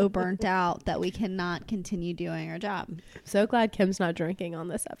get so burnt out that we cannot continue doing our job. So glad Kim's not drinking on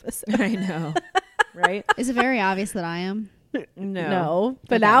this episode. I know. Right? Is it very obvious that I am? No.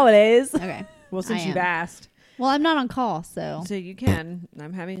 But Okay. now it is. Okay. Well, since I you've am. asked. Well, I'm not on call, so. So you can.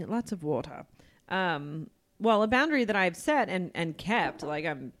 I'm having lots of water. Well, a boundary that I've set and kept, like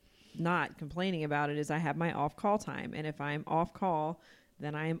I'm not complaining about it, is I have my off call time. And if I'm off call,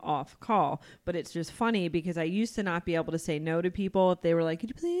 then I am off call. But it's just funny because I used to not be able to say no to people if they were like, could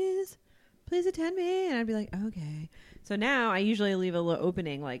you please attend me? And I'd be like, okay. So now I usually leave a little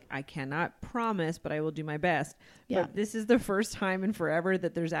opening, like I cannot promise, but I will do my best. Yeah. But this is the first time in forever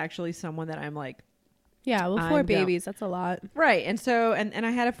that there's actually someone that I'm like, Yeah, well, I'm 4 down. babies, that's a lot. right. And so, and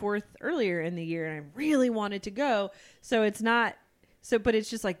I had a 4th earlier in the year and I really wanted to go. So it's not, but it's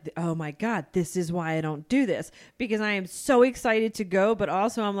just like, oh my God, this is why I don't do this, because I am so excited to go. But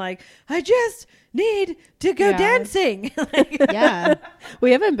also I'm like, I just need to go Yeah. dancing. Yeah.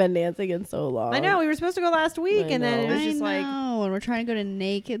 We haven't been dancing in so long. I know we were supposed to go last week I and then it know. was just like, and we're trying to go to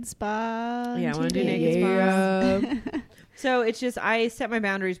Naked Spa. Yeah, I wanna do TV. Naked Spa. So it's just, I set my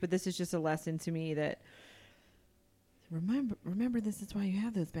boundaries, but this is just a lesson to me that remember this is why you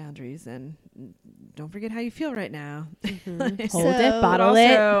have those boundaries, and don't forget how you feel right now. Hold it, So- bottle also,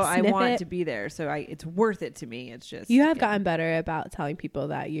 it, I sniff want it. to be there, so it's worth it to me. It's just You have yeah. gotten better about telling people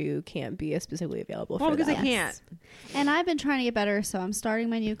that you can't be specifically available well for because that. I can't. And I've been trying to get better, so I'm starting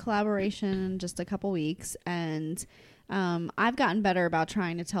my new collaboration in just a couple weeks, and I've gotten better about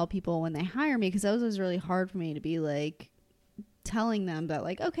trying to tell people when they hire me, because that was really hard for me to be like telling them that,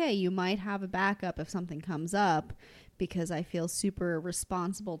 like, okay, you might have a backup if something comes up, because I feel super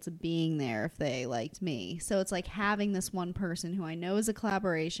responsible to being there if they liked me. So it's like having this one person who I know is a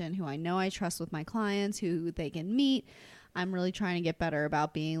collaboration, who I know I trust with my clients, who they can meet. I'm really trying to get better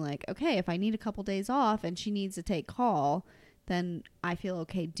about being like, okay, if I need a couple days off and she needs to take call, then I feel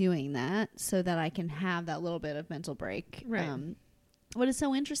okay doing that so that I can have that little bit of mental break. Right. What is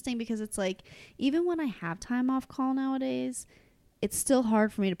so interesting, because it's like, even when I have time off call nowadays, it's still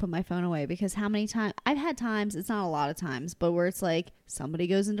hard for me to put my phone away, because how many times I've had times, it's not a lot of times, but where it's like somebody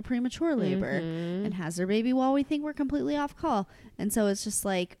goes into premature labor and has their baby while we think we're completely off call. And so it's just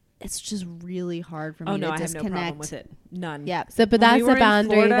like, it's just really hard for me to I have disconnect. no problem with it. None. Yeah. So, but When that's we were a in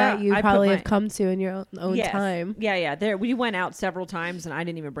boundary Florida, that you I put probably my- have come to in your own Yes. time. Yeah. There, we went out several times, and I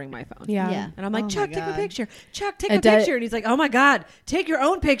didn't even bring my phone. Yeah. And I'm like, Oh my Chuck, take a God. picture. Chuck, take It a picture. And he's like, oh my God, take your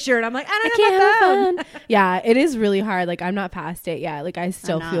own picture. And I'm like, I I don't can't have my have phone. a phone. Yeah, it is really hard. Like, I'm not past it yet. Like, I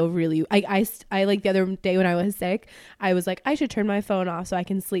still not. feel really. I like the other day when I was sick, I was like, I should turn my phone off so I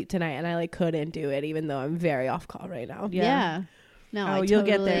can sleep tonight, and I like couldn't do it, even though I'm very off call right now. Yeah. No, Oh, I you'll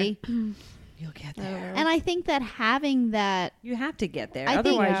get there. totally- You'll get there. And I think that having that, You have to get there. I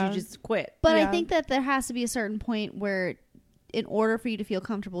think- Otherwise, Yeah. you just quit. but I Yeah. think that there has to be a certain point where, in order for you to feel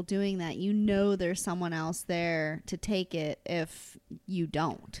comfortable doing that, you know there's someone else there to take it if you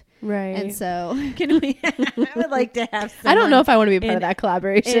don't. Right. And so Can we? I would like to have. I don't know if I want to be part in- of that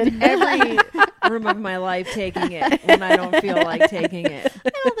collaboration. in every room of my life taking it when I don't feel like taking it. I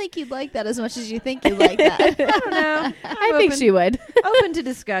don't think you'd like that as much as you think you like that. I don't know. I think she would. Open to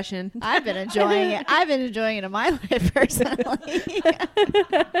discussion. I've been enjoying it. I've been enjoying it in my life personally.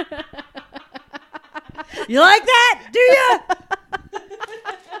 You like that? Do you?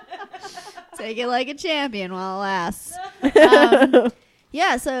 Take it like a champion while it lasts.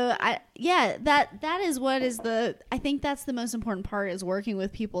 Yeah, so that is what is I think that's the most important part, is working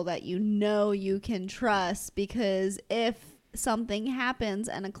with people that you know you can trust, because if something happens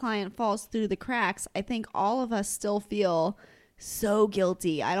and a client falls through the cracks, I think all of us still feel so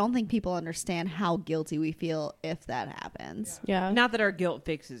guilty. I don't think people understand how guilty we feel if that happens. Yeah. Not that our guilt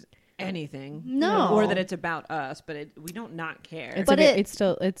fixes anything. No. Or that it's about us, but we don't not care. It's But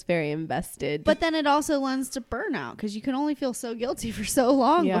it's very invested. But then it also lends to burnout, because you can only feel so guilty for so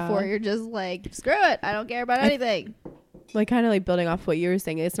long Yeah. before you're just like, screw it, I don't care about anything. like kind of like building off what you were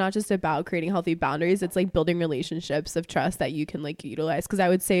saying, it's not just about creating healthy boundaries, it's like building relationships of trust that you can like utilize. Because I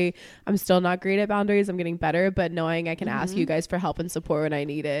would say I'm still not great at boundaries, I'm getting better, but knowing I can ask you guys for help and support when I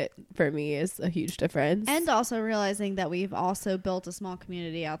need it, for me, is a huge difference. And also realizing that we've also built a small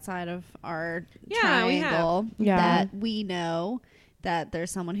community outside of our Yeah, we have. triangle, Yeah. that we know that there's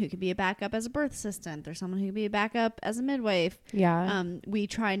someone who could be a backup as a birth assistant, there's someone who could be a backup as a midwife. yeah. We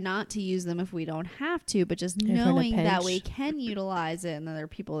try not to use them if we don't have to, but just If we're in a knowing that pinch. we can utilize it and that there are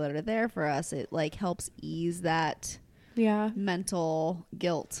people that are there for us, it like helps ease that Yeah. mental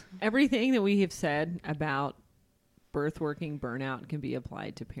guilt. Everything that we have said about birth working burnout can be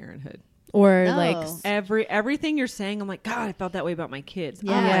applied to parenthood. Or No. like Everything you're saying, I'm like, God, I felt that way about my kids.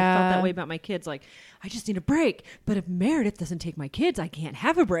 Yeah. Oh, I felt Yeah. that way about my kids. Like, I just need a break. But if Meredith doesn't take my kids, I can't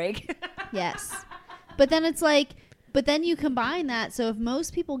have a break. Yes. But then it's like, but then you combine that. So if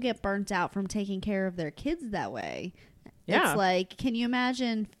most people get burnt out from taking care of their kids that way, Yeah. it's like, can you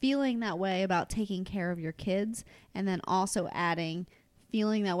imagine feeling that way about taking care of your kids, and then also adding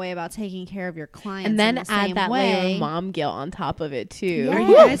feeling that way about taking care of your clients, and then in the add same that way? layer of mom guilt on top of it too. Yes. Are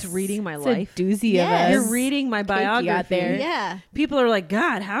you guys reading my It's life? a doozy Yes. of us. You're reading my biography. out there. Yeah. People are like,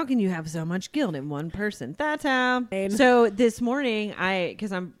 God, how can you have so much guilt in one person? That's how. Same. So this morning,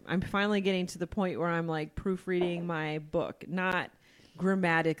 because I'm finally getting to the point where I'm like proofreading my book, not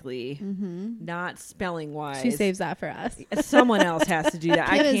grammatically, not spelling wise. She saves that for us. Someone else has to do that.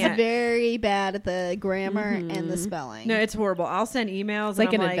 I Kim is can't. very bad at the grammar and the spelling. No, it's horrible. I'll send emails. It's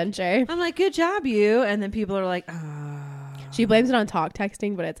like and an I'm adventure. I'm like, good job, you. And then people are like, She blames it on talk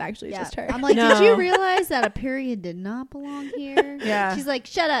texting, but it's actually just her. I'm like, No. did you realize that a period did not belong here? Yeah. She's like,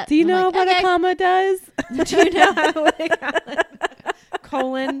 shut up. Do you I'm know like, what okay. a comma does? do you know how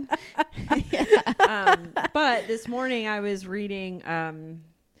colon? But this morning I was reading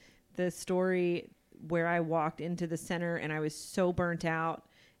the story where I walked into the center and I was so burnt out,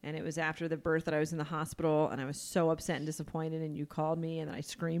 and it was after the birth that I was in the hospital, and I was so upset and disappointed, and you called me and then I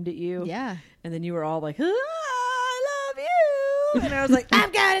screamed at you. Yeah. And then you were all like, I love you. And I was like,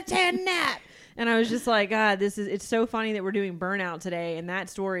 I've got a 10 nap. And I was just like, God, it's so funny that we're doing burnout today. And that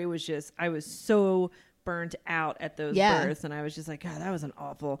story was just, I was so burnt out at those Yeah. births. And I was just like, God, that was an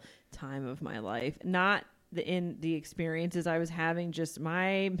awful time of my life. Not in the experiences I was having, just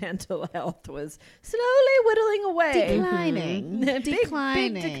my mental health was slowly whittling away. Declining. Big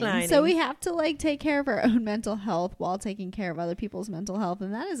declining. declining. So we have to like take care of our own mental health while taking care of other people's mental health,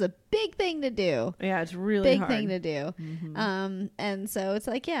 and that is a big thing to do. Yeah, it's really Big hard. thing to do. And so it's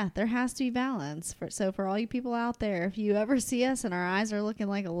like, yeah, there has to be balance. For all you people out there, if you ever see us and our eyes are looking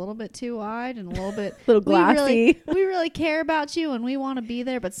like a little bit too wide and a little bit Little glassy. we really care about you and we want to be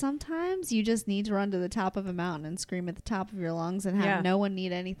there, but sometimes you just need to run to the top of a mountain and scream at the top of your lungs and have Yeah. no one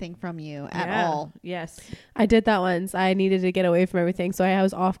need anything from you at Yeah. all. Yes. I did that once. I needed to get away from everything, so I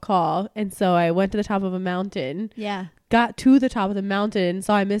was off call, and so I went to the top of a mountain. Yeah. Got to the top of the mountain,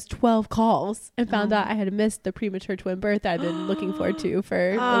 so I missed 12 calls and found out I had missed the premature twin birth I'd been looking forward to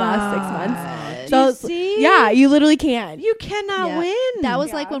for the last 6 months. Do you So see? yeah, you literally can. You cannot Yeah. win. That was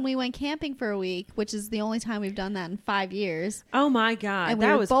Yeah. like when we went camping for a week, which is the only time we've done that in 5 years. Oh my God. And we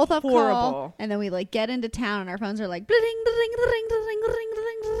that were was both up horrible. call, and then we like get into town, and our phones are like bling, bling, bling, bling, bling,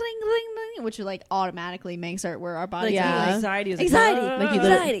 bling, bling, bling, which like automatically makes our bodies Like, Yeah. anxiety is anxiety, Like you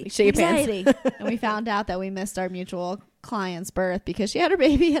literally shit your pants. anxiety. And we found out that we missed our mutual client's birth because she had her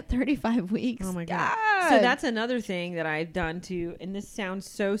baby at 35 weeks. Oh my God. So that's another thing that I've done too, and this sounds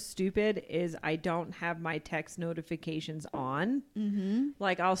so stupid, is I don't have my text notifications on. Mm-hmm.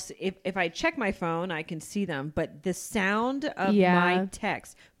 Like if I check my phone, I can see them, but the sound of my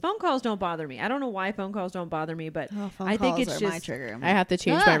text, phone calls don't bother me. I don't know why phone calls don't bother me, but phone I think calls it's are just my trigger. I have to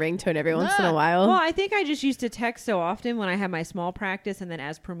change my ringtone every once in a while. Well, I think I just used to text so often when I had my small practice, and then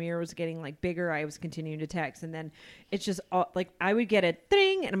as Premiere was getting like bigger, I was continuing to text, and then it's just like I would get a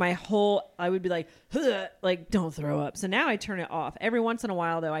thing, and I would be like, "Huh," like don't throw up. So now I turn it off. Every once in a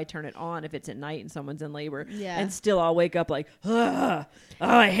while, though, I turn it on if it's at night and someone's in labor. Yeah. And still, I'll wake up like, "Oh,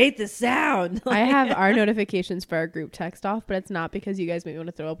 I hate the sound." I have our notifications for our group text off, but it's not because you guys make me want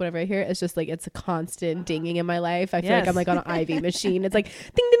to throw up whenever I hear it. It's just like it's a constant dinging in my life. I feel like I'm like on an IV machine. It's like ding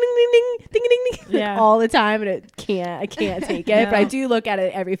ding ding ding ding ding ding ding Yeah. all the time, and I can't take it. But I No. do look at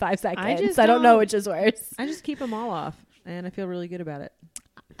it every 5 seconds. just I don't know don't- which is worse. I just keep them all off, and I feel really good about it.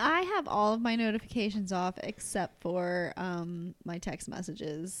 I have all of my notifications off except for my text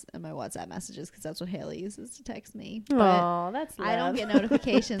messages and my WhatsApp messages because that's what Haley uses to text me. But Oh, that's I don't love. get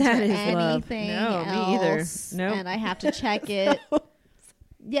notifications That for is love. anything No, else, me either. Nope. and I have to check it.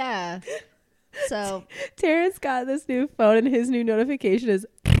 Yeah. So Terrence got this new phone, and his new notification is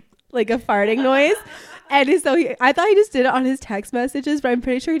like a farting noise. And so I thought he just did it on his text messages, but I'm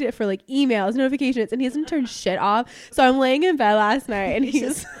pretty sure he did it for like emails, notifications, and he hasn't turned shit off. So I'm laying in bed last night, and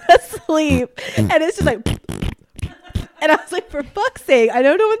he's asleep, and it's just like. And I was like, for fuck's sake, I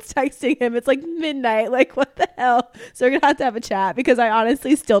know no one's texting him. It's like midnight. Like, what the hell? So we're going to have a chat because I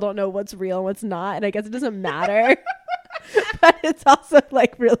honestly still don't know what's real and what's not. And I guess it doesn't matter. But it's also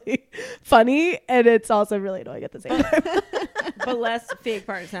like really funny, and it's also really annoying at the same time. But less fake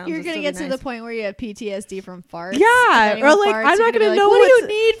fart sounds. you're would gonna still get be to nice. the point where you have PTSD from farts. Yeah, If anyone or like farts, I'm you're not gonna be know like, what do you what's-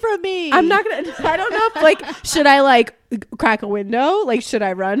 need from me? I'm not gonna. I don't know if like should I like crack a window? Like should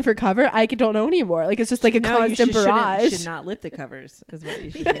I run for cover? I don't know anymore. Like it's just like a No, you constant barrage. should not lift the covers. Is what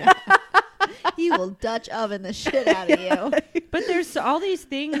you should do. He will Dutch oven the shit out of you. But there's all these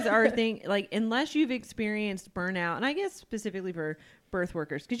things are like unless you've experienced burnout, and I guess specifically for birth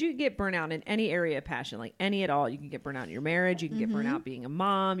workers, because you can get burnout in any area of passion, like any at all. You can get burnout in your marriage. You can get burnout being a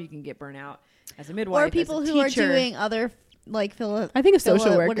mom. You can get burnout as a midwife. Or people as a who are teacher. doing other like I think of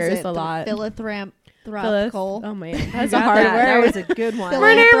social workers a lot. Philanthropical. Oh my, that's You a got hard that. That word. was a good one.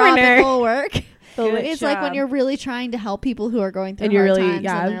 Philanthropical work. Good It's like when job. you're really trying to help people who are going through And you're hard really- times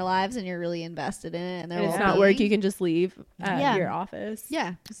yeah. in their lives, and you're really invested in it, and, And it's not work. You can just leave Yeah. your office.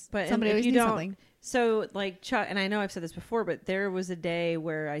 Yeah, just But somebody if always you needs don't- something. So like Chuck, and I know I've said this before, but there was a day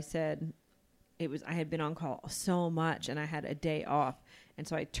where I said I had been on call so much and I had a day off. And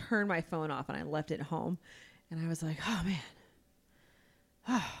so I turned my phone off and I left it home. And I was like, oh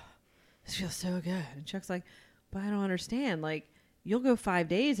man, this feels so good. And Chuck's like, but I don't understand. Like you'll go 5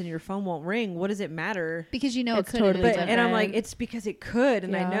 days and your phone won't ring. What does it matter? Because you know It's it could. totally But, different. and I'm like, it's because it could.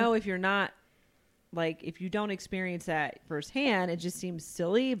 And I Yeah. know if you're not like, if you don't experience that firsthand, it just seems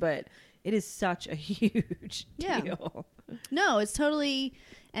silly, but it is such a huge Yeah. deal. No, it's totally.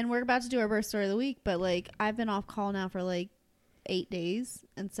 And we're about to do our birth story of the week, but like I've been off call now for like 8 days,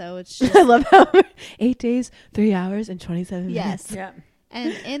 and so it's just I love how 8 days, 3 hours, and 27 minutes. yes. Yeah.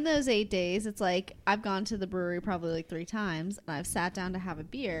 And in those 8 days, it's like I've gone to the brewery probably like 3 times, and I've sat down to have a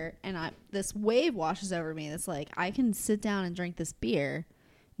beer, and this wave washes over me. It's like I can sit down and drink this beer,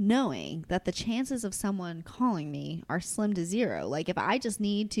 knowing that the chances of someone calling me are slim to zero. Like if I just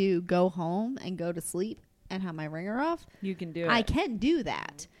need to go home and go to sleep and have my ringer off, You can do it. I can do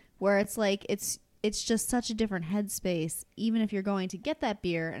that. Where it's like it's just such a different headspace. Even if you're going to get that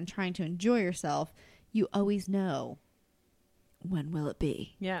beer and trying to enjoy yourself, you always know, when will it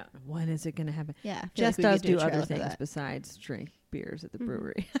be? Yeah. When is it going to happen? Yeah. I feel Jess like we does could do do a other trailer for things that. besides drink beers at the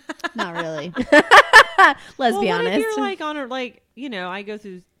brewery. Not really. Let's be What honest. if you're like on a, like, you know, I go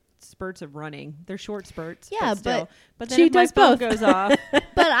through spurts of running. They're short spurts. Yeah, still. But then she if my does phone both. goes off. But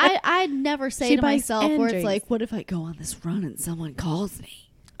I'd never say She to buys myself and where it's drinks. like, what if I go on this run and someone calls me?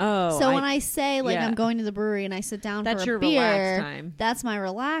 Oh. So when I say like yeah. I'm going to the brewery and I sit down That's for your a beer, relaxed time. that's my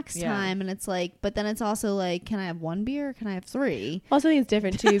relaxed Yeah. time. And it's like, but then it's also like, can I have one beer? Or can I have three? Also, I think it's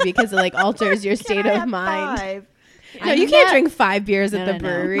different too because it like alters your state of mind. No, I you can't ne- drink 5 beers No, at the no, no.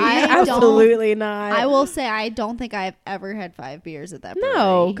 brewery. I don't- Absolutely not. I will say I don't think I've ever had 5 beers at that brewery.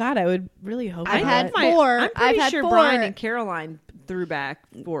 No, God, I would really hope I've not. had My- 4. I'm I've pretty had sure 4. Brian and Caroline threw back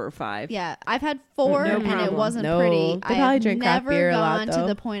 4 or 5. Yeah, I've had 4 No and it problem. wasn't No, pretty. they I probably have drink craft never beer a lot, gone to though.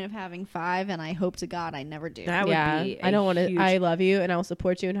 the point of having 5, and I hope to God I never do. That would Yeah, be. I don't want to. huge- I love you, and I will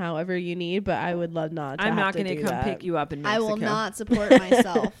support you in however you need. But I would love not. To I'm have not going going to to come that. pick you up in I Mexico. will not support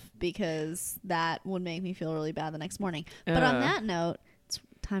myself because that would make me feel really bad the next morning. But on that note, it's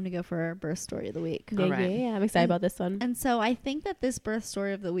time to go for our birth story of the week. Yeah, All right. yeah, I'm excited about this one. And so I think that this birth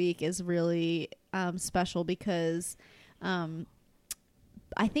story of the week is really special because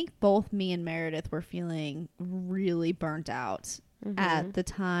I think both me and Meredith were feeling really burnt out at the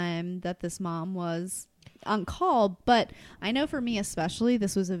time that this mom was on call. But I know for me especially,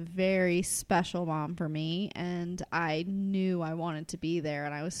 this was a very special mom for me, and I knew I wanted to be there,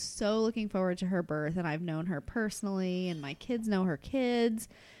 and I was so looking forward to her birth, and I've known her personally, and my kids know her kids.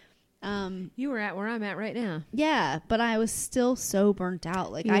 You were at where I'm at right now. Yeah, but I was still so burnt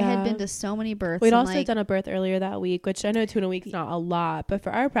out. Like I had Yeah. been to so many births. We'd and, also like, done a birth earlier that week, which I know 2 in a week's not a lot, but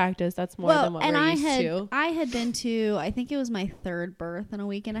for our practice, that's more than what and we're I used had to. I had been to, I think it was my 3rd birth in a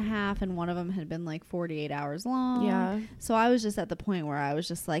week and a half, and one of them had been like 48 hours long. Yeah. So I was just at the point where I was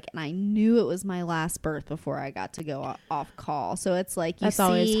just like, and I knew it was my last birth before I got to go off call. So it's like you That's see,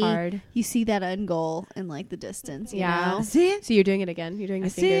 always hard. You see that end goal in like the distance. You Yeah. know? See it? So you're doing it again. You're doing I the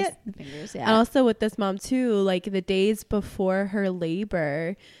see fingers. it. The fingers. And Yeah. also with this mom too, like the days before her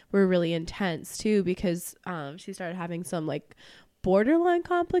labor were really intense too because she started having some like borderline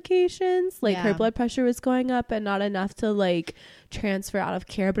complications. Like her Yeah. blood pressure was going up and not enough to like transfer out of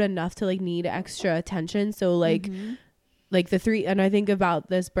care, but enough to like need extra attention. So like Mhm. like the 3, and I think about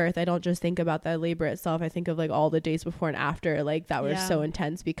this birth, I don't just think about the labor itself. I think of like all the days before and after, like that were Yeah. so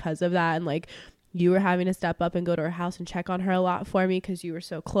intense because of that. And like you were having to step up and go to her house and check on her a lot for me because you were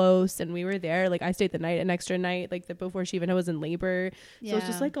so close and we were there. Like I stayed the night, an extra night, like before she even was in labor. So it's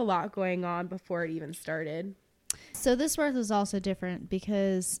just Yeah. like a lot going on before it even started. So this birth was also different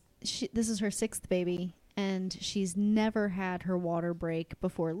because this is her 6th baby, and she's never had her water break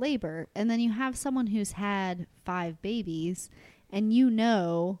before labor. And then you have someone who's had 5 babies, and you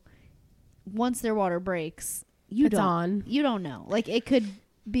know, once their water breaks, you It's don't on. you don't know. Like it could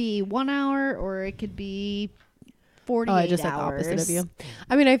be 1 hour or it could be 48 Oh, I just said the hours. opposite of you.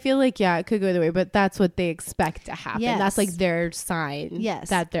 I mean, I feel like, yeah, it could go either way, but that's what they expect to happen. Yes. That's like their sign Yes.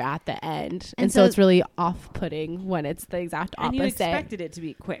 that they're at the end. And And so so- it's really off-putting when it's the exact And you opposite. expected it to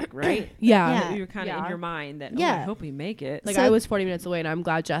be quick, right? Yeah. Yeah. You were kind of in Yeah. your mind that, Yeah. I hope we make it. Like So- I was 40 minutes away and I'm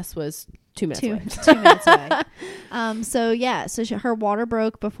glad Jess was 2 minutes away. 2 minutes away. So yeah, so her water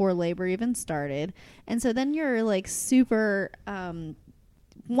broke before labor even started, and so then you're like super.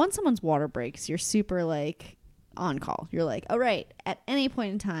 Once someone's water breaks, you're super like on call. You're like, all right, at any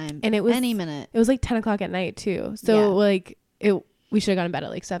point in time, And it was- any minute. It was like 10 o'clock at night too. So Yeah. like we should have gone to bed at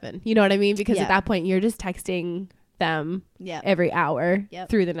like 7. You know what I mean? Because Yeah. at that point you're just texting them Yeah. every hour Yep.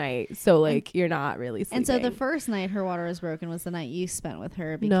 through the night. So like you're not really sleeping. And so the first night her water was broken was the night you spent with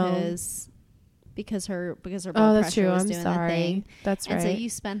her No. because her blood oh, that's pressure true. was I'm doing the sorry. thing. That's And right. so you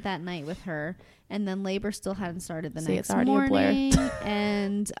spent that night with her, and then labor still hadn't started the See, next it's already a blur. morning,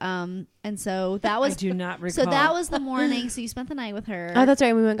 and so that I was do not recall. so that was the morning. So you spent the night with her. Oh, that's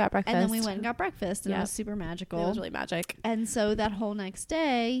right. We went and got breakfast. and then we went and got breakfast, and Yeah. it was super magical. It was really magic. And so that whole next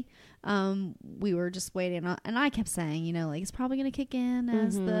day, we were just waiting on, and I kept saying, you know, like it's probably gonna kick in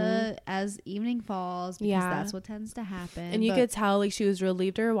as evening falls because Yeah. that's what tends to happen. And you But- could tell like she was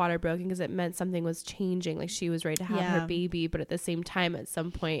relieved her water broken because it meant something was changing. Like she was ready to have Yeah. her baby, but at the same time, at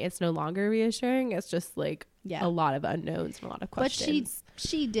some point, it's no longer reassuring. It's just like Yeah. a lot of unknowns and a lot of questions. But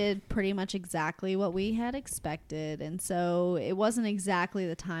she did pretty much exactly what we had expected, and so it wasn't exactly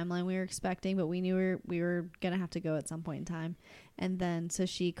the timeline we were expecting, but we knew we were gonna have to go at some point in time. And then so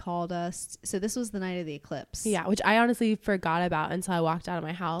she called us. So this was the night of the eclipse. Yeah, which I honestly forgot about until I walked out of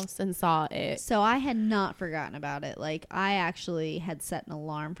my house and saw it. So I had not forgotten about it. Like, I actually had set an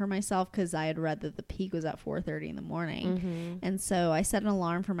alarm for myself because I had read that the peak was at 4:30 in the morning. And so I set an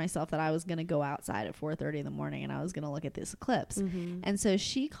alarm for myself that I was going to go outside at 4:30 in the morning and I was going to look at this eclipse. And so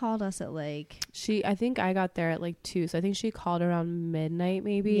she called us at like... I think I got there at like 2. So I think she called around midnight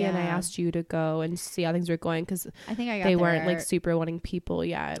maybe. And I asked you to go and see how things were going because I think I got they there, weren't like super wanting people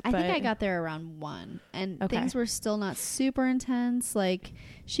yet. I think I got there around 1 and things were still not super intense. Like,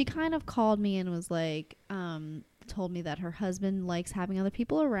 she kind of called me and was like, told me that her husband likes having other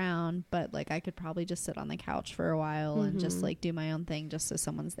people around, but like I could probably just sit on the couch for a while and just like do my own thing just so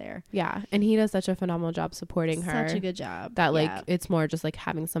someone's there. Yeah. And he does such a phenomenal job supporting her. Such a good job. That like it's more just like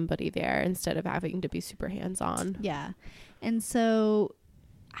having somebody there instead of having to be super hands-on. Yeah. And so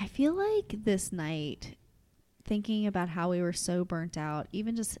I feel like this night, thinking about how we were so burnt out,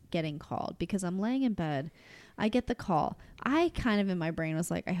 even just getting called, because I'm laying in bed, I get the call. I kind of in my brain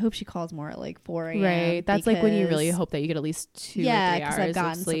was like, I hope she calls more at like 4 a.m. Right. That's like when you really hope that you get at least 2 or 3 hours I've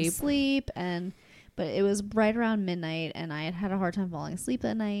gotten of sleep. some sleep, but it was right around midnight and I had a hard time falling asleep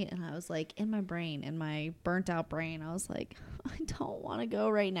that night, and I was like, in my brain, in my burnt out brain, I was like, I don't want to go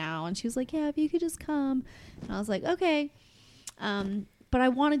right now. And she was like, yeah, if you could just come. And I was like, okay. But I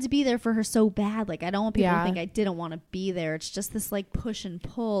wanted to be there for her so bad. Like, I don't want people to think I didn't want to be there. It's just this like push and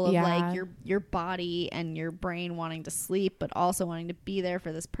pull of like your body and your brain wanting to sleep, but also wanting to be there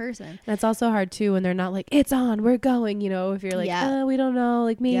for this person. That's also hard too when they're not like, it's on, we're going, you know, if you're like, we don't know,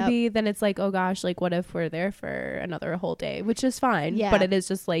 like maybe, then it's like, oh gosh, like what if we're there for another whole day, which is fine. Yeah. But it is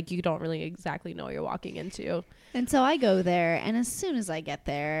just like, you don't really exactly know what you're walking into. And so I go there, and as soon as I get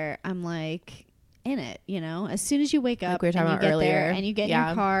there, I'm like, in it, you know, as soon as you wake up like we were talking and you about get earlier. there and you get in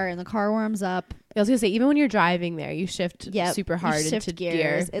your car and the car warms up. I was gonna say, even when you're driving there, you shift super hard into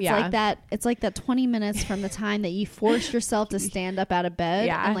gear. It's like that. It's like that 20 minutes from the time that you force yourself to stand up out of bed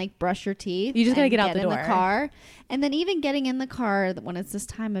and like brush your teeth. You just gotta get out the door. In the car, and then even getting in the car when it's this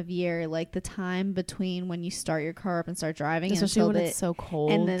time of year, like the time between when you start your car up and start driving, especially when it's so cold,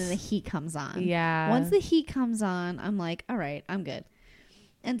 and then the heat comes on. Yeah. Once the heat comes on, I'm like, all right, I'm good.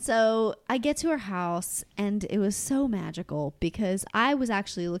 And so I get to her house, and it was so magical because I was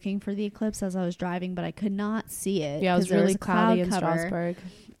actually looking for the eclipse as I was driving, but I could not see it. Yeah, it was really cloudy in cover. Strasbourg.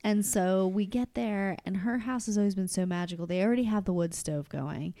 And so we get there, and her house has always been so magical. They already have the wood stove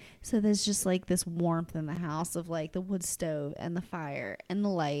going. So there's just like this warmth in the house of like the wood stove and the fire and the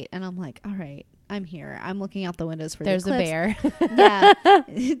light. And I'm like, all right, I'm here. I'm looking out the windows for There's the eclipse. a bear. Yeah.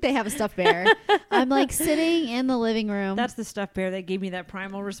 They have a stuffed bear. I'm like sitting in the living room. That's the stuffed bear that gave me that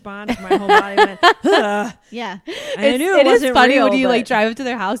primal response. My whole body went, yeah. I knew it wasn't is funny real, when you but like drive up to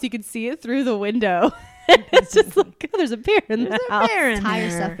their house, you can see it through the window. It's just like, oh, there's a bear in the house. Entire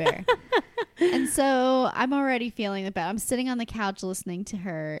stuffed bear. And so I'm already feeling the bad. I'm sitting on the couch listening to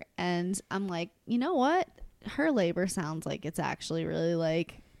her, and I'm like, you know what? Her labor sounds like it's actually really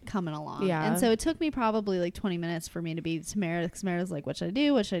like coming along. Yeah. And so it took me probably like 20 minutes for me to be to Meredith, because Meredith's like, what should I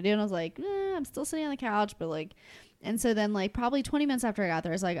do? What should I do? And I was like, I'm still sitting on the couch, but like, and so then like probably 20 minutes after I got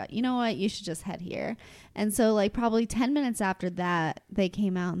there, I was like, you know what? You should just head here. And so like probably 10 minutes after that, they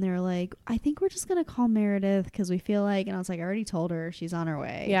came out and they were like, I think we're just going to call Meredith because we feel like, and I was like, I already told her she's on her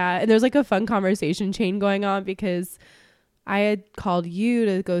way. Yeah. And there's like a fun conversation chain going on because I had called you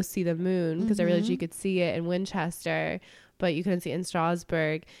to go see the moon because I realized you could see it in Winchester, but you couldn't see it in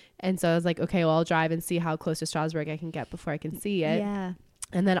Strasbourg. And so I was like, okay, well, I'll drive and see how close to Strasbourg I can get before I can see it. Yeah.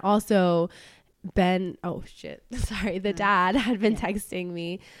 And then also Ben, the dad had been texting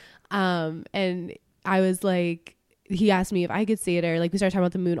me. And I was like, he asked me if I could see it, or like we started talking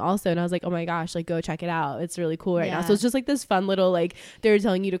about the moon also, and I was like, oh my gosh, like go check it out, it's really cool right now. So it's just like this fun little, like they were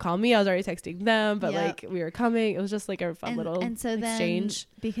telling you to call me, I was already texting them, but like we were coming. It was just like a fun little and so exchange.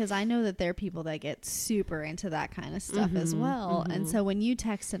 Then, because I know that there are people that get super into that kind of stuff as well, and so when you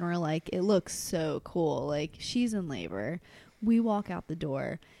text and we're like, it looks so cool, like she's in labor, we walk out the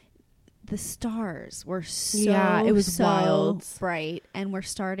door, the stars were it was so wild, bright, and we're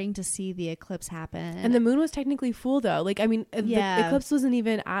starting to see the eclipse happen. And the moon was technically full though. Like, I mean, the eclipse wasn't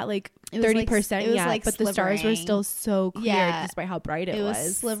even at like 30% yet, like but slivering. the stars were still so clear despite how bright it was. It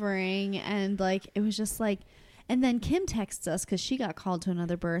was slivering, and like it was just like. And then Kim texts us because she got called to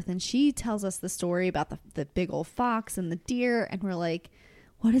another birth, and she tells us the story about the big old fox and the deer, and we're like,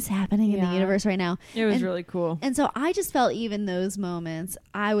 what is happening in the Yeah. universe right now? It was And- really cool. And so I just felt even those moments,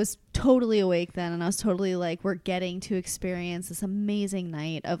 I was totally awake then, and I was totally like, we're getting to experience this amazing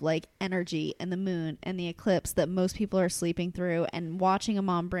night of like energy and the moon and the eclipse that most people are sleeping through, and watching a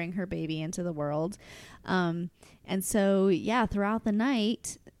mom bring her baby into the world. And so, yeah, throughout the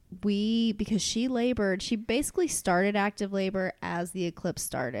night, because she labored, she basically started active labor as the eclipse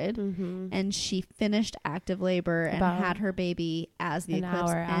started, and she finished active labor and About had her baby as the an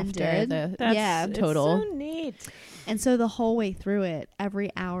eclipse hour after ended. the Yeah. it's total. so neat. And so the whole way through it, every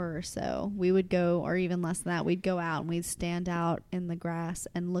hour or so, we would go, or even less than that, we'd go out and we'd stand out in the grass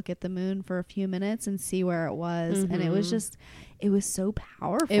and look at the moon for a few minutes and see where it was. And it was it was so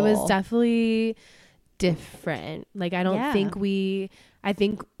powerful. It was definitely different. Like, I don't Yeah. think I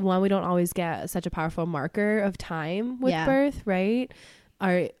think one, we don't always get such a powerful marker of time with Yeah. birth, right?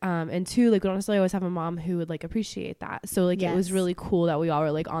 Or, and two, like, we don't necessarily always have a mom who would like appreciate that. So like, it was Yes. really cool that we all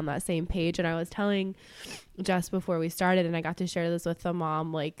were like on that same page. And I was telling Jess before we started, and I got to share this with the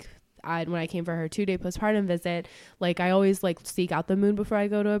mom, like, when I came for her 2-day postpartum visit, like, I always like seek out the moon before I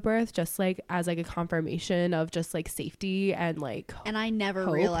go to a birth, just like as like a confirmation of just like safety and like And I never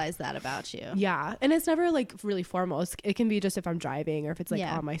hope. realized that about you. yeah. And it's never like really formal. It can be just if I'm driving or if it's like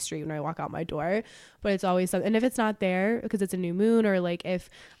Yeah. on my street when I walk out my door, but it's always something. And if it's not there because it's a new moon, or like if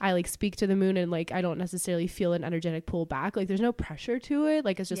I like speak to the moon and like I don't necessarily feel an energetic pull back, like there's no pressure to it.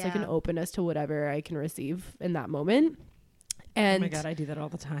 Like it's just like an Yeah. openness to whatever I can receive in that moment. And oh my God, I do that all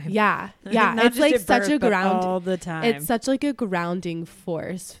the time. yeah, yeah. Not It's just like at such birth, a but ground. all the time. It's such like a grounding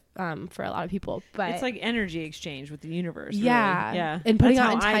force for a lot of people. But It's like energy exchange with the universe. really. Yeah. Yeah. And putting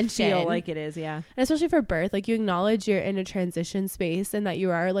That's out how I intention. feel like it is. Yeah. And especially for birth, like you acknowledge you're in a transition space and that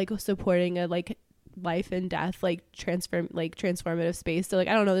you are like supporting a like life and death like transformative space. So like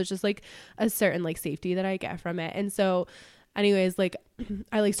I don't know, there's just like a certain like safety that I get from it. And so anyways, like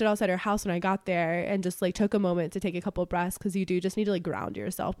I like stood outside her house when I got there and just like took a moment to take a couple breaths, because you do just need to like ground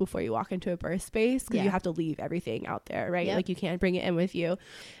yourself before you walk into a birth space, because Yeah. you have to leave everything out there, right? Yep. Like you can't bring it in with you.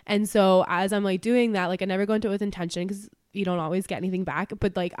 And so as I'm like doing that, like I never go into it with intention because you don't always get anything back,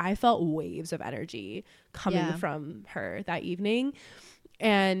 but like I felt waves of energy coming Yeah. from her that evening.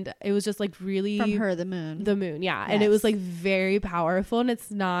 And it was just like really From her, the moon. the moon, yeah. And it was Yes. like very powerful, and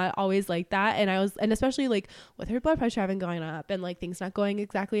it's not always like that. And especially like with her blood pressure having gone up and like things not going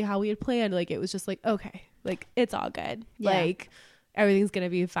exactly how we had planned, like it was just like, okay, like it's all good. Yeah. Like everything's gonna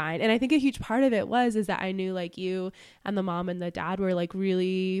be fine. And I think a huge part of it is that I knew like you and the mom and the dad were like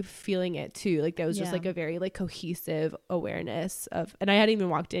really feeling it too. Like there was just Yeah. like a very like cohesive awareness of, and I hadn't even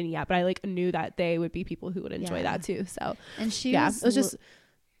walked in yet, but I like knew that they would be people who would enjoy Yeah. that too. So and she yeah, was it was just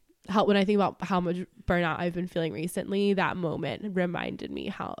how, when I think about how much burnout I've been feeling recently, that moment reminded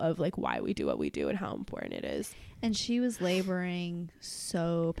me of like why we do what we do and how important it is. And she was laboring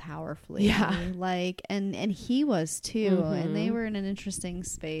so powerfully. Yeah. Like, and he was too. Mhm. And they were in an interesting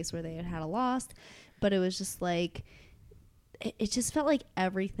space where they had a loss, but it was just like, it just felt like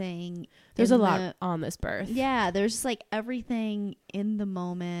everything. There's in a lot the- on this birth. Yeah. There's just like everything in the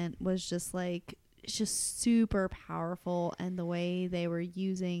moment was just like, it's just super powerful. And the way they were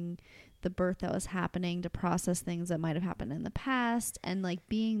using the birth that was happening to process things that might have happened in the past, and like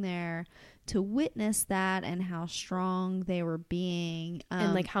being there to witness that, and how strong they were being,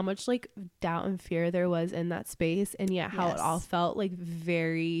 And like how much like doubt and fear there was in that space, and yet how it Yes. all felt like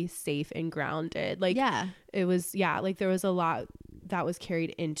very safe and grounded. Like yeah, it was, yeah, like there was a lot that was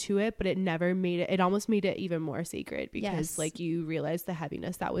carried into it, but it never made it almost made it even more sacred, because Yes. like you realized the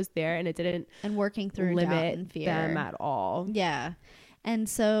heaviness that was there, and it didn't and working through doubt limit and fear them at all. Yeah. And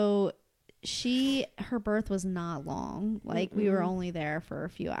so her birth was not long. Like we were Mm-mm. only there for a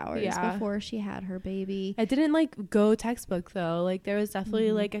few hours Yeah. before she had her baby. It didn't like go textbook though. Like there was definitely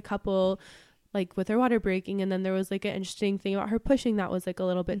Mhm. like a couple, like with her water breaking, and then there was like an interesting thing about her pushing that was like a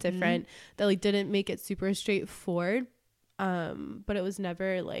little bit Mhm. different, that like didn't make it super straightforward. But it was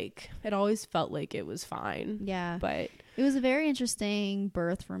never like, it always felt like it was fine. Yeah. But It was a very interesting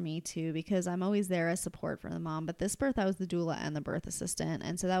birth for me too, because I'm always there as support for the mom, but this birth I was the doula and the birth assistant,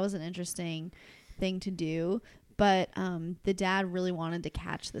 and so that was an interesting thing to do. But the dad really wanted to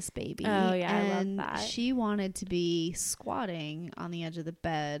catch this baby. Oh, yeah, I love and that. she wanted to be squatting on the edge of the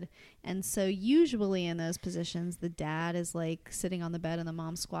bed. And so usually in those positions, the dad is like sitting on the bed and the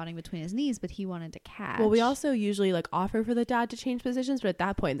mom's squatting between his knees, but he wanted to catch. well, we also usually like offer for the dad to change positions, but at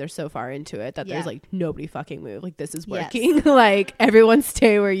that point they're so far into it that Yeah. there's like nobody fucking move. Like this is Yes. working. Like everyone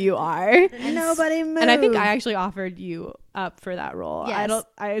stay where you are. And Nobody move. And I think I actually offered you up for that role. Yes.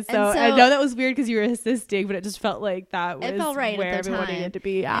 I so- know that was weird because you were assisting, but it just felt like that was It felt right where at the everyone time. needed to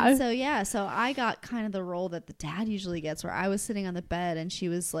be. And Yeah. so I got kind of the role that the dad usually gets, where I was sitting on the bed and she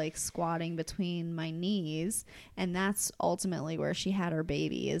was like squatting between my knees, and that's ultimately where she had her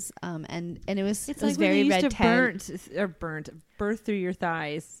babies. And it was It's It was like very very used red to birth through your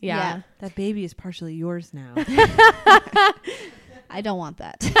thighs. Yeah. That baby is partially yours now. I don't want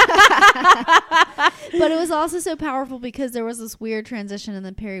that. But it was also so powerful because there was this weird transition in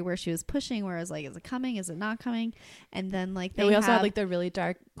the period where she was pushing, where I was like, is it coming? Is it not coming? And then like And we also had like the really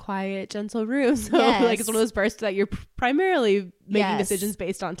dark, quiet, gentle room. So Yes. like it's one of those bursts that you're primarily making Yes. decisions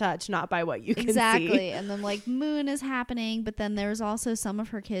based on touch, not by what you can exactly. see. And then like moon is happening, but then there was also some of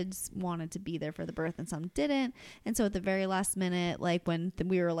her kids wanted to be there for the birth and some didn't. And so at the very last minute, like when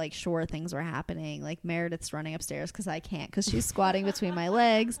we were like sure things were happening, like Meredith's running upstairs because I can't, because she's squatting between my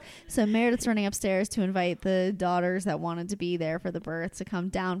legs. So Meredith's running upstairs to invite the daughters that wanted to be there for the birth to come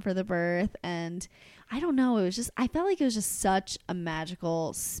down for the birth. And I don't know, it was just, I felt like it was just such a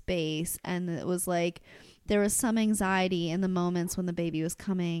magical space. And it was like there was some anxiety in the moments when the baby was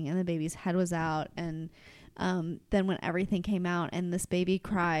coming and the baby's head was out, and then when everything came out and this baby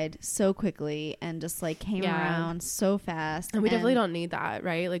cried so quickly and just like came around so fast. And we definitely don't need that,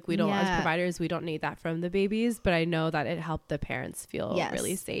 right? Like we don't, as Yeah. providers, we don't need that from the babies, but I know that it helped the parents feel Yes.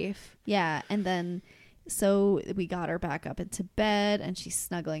 really safe. Yeah. And then so we got her back up into bed and she's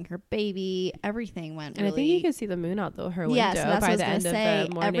snuggling her baby. Everything went And really, I think you could see the moon out her window yeah, so that's by what the I was end gonna say. of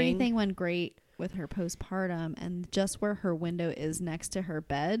the morning. Everything went great with her postpartum, and just where her window is next to her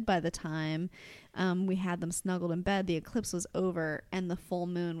bed, by the time we had them snuggled in bed, the eclipse was over and the full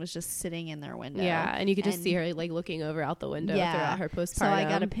moon was just sitting in their window. Yeah, and you could just And- see her like looking over out the window Yeah. throughout her postpartum. So I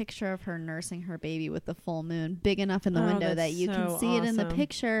got a picture of her nursing her baby with the full moon big enough in the Oh, window that that's you can so see it in the awesome.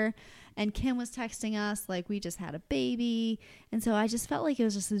 picture. And Kim was texting us like we just had a baby. And so I just felt like it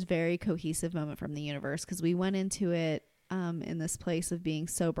was just this very cohesive moment from the universe, because we went into it in this place of being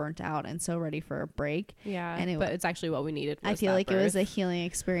so burnt out and so ready for a break. Yeah, and but it's actually what we needed. I feel like it was a healing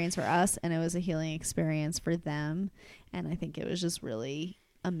experience for us, and it was a healing experience for them. And I think it was just really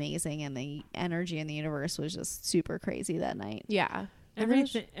amazing, and the energy in the universe was just super crazy that night. Yeah.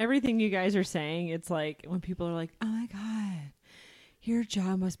 Everything you guys are saying, it's like when people are like, oh my God, your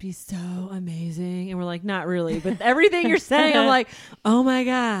job must be so amazing. And we're like, not really. But everything you're saying, I'm like, oh my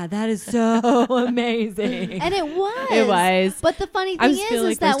God, that is so amazing. And it was. It was. But the funny I thing just feel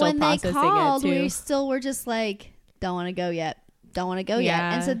is like we're that still when they processing it, called, we too. still were just like, don't want to go yet. Don't want to go yet.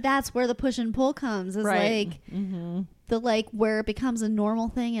 And Yeah. so that's where the push and pull comes, is Right. like Mm-hmm. the like where it becomes a normal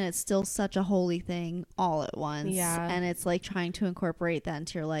thing and it's still such a holy thing all at once. Yeah. And it's like trying to incorporate that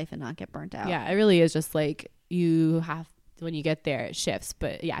into your life and not get burnt out. Yeah, it really is just like you have, when you get there, it shifts.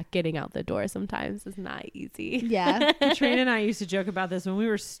 But yeah, getting out the door sometimes is not easy. Yeah. Katrina and I used to joke about this when we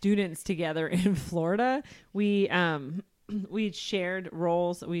were students together in Florida. We shared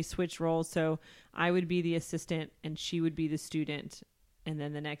roles. We switched roles. So I would be the assistant and she would be the student. And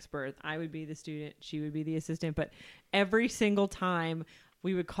then the next birth, I would be the student, she would be the assistant. But every single time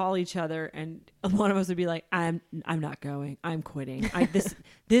we would call each other and one of us would be like, I'm not going. I'm quitting.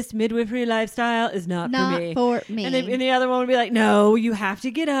 This midwifery lifestyle is not Not for me. for me. And the other one would be like, no, you have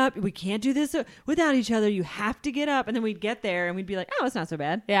to get up. We can't do this without each other. You have to get up. And then we'd get there and we'd be like, oh, it's not so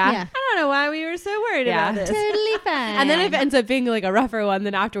bad. Yeah. Yeah. I don't know why we were so worried Yeah. about this. Totally fine. And then if it ends up being like a rougher one,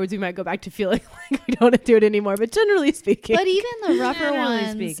 then afterwards we might go back to feeling like we don't want to do it anymore. But generally speaking, But even the rougher Generally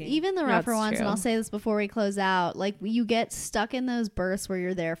ones, speaking. even the rougher That's ones, and true. I'll say this before we close out, like you get stuck in those bursts where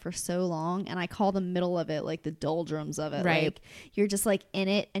you're there for so long, and I call the middle of it like the doldrums of it. Right. Like you're just like in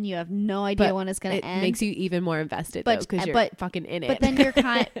it, and you have no idea But when it's going it to end. makes you even more invested But- because you're but- fucking in it. but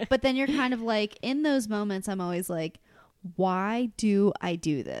then you're kind of like in those moments. I'm always like, why do I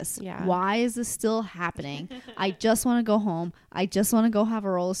do this? Yeah. Why is this still happening? I just want to go home. I just want to go have a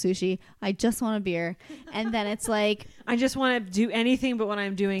roll of sushi. I just want a beer. And then it's like, I just want to do anything but what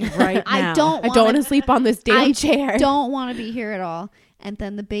I'm doing right now. I don't I don't want to sleep on this damn I chair. don't want to be here at all. And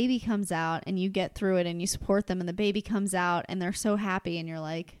then the baby comes out and you get through it and you support them, and the baby comes out and they're so happy and you're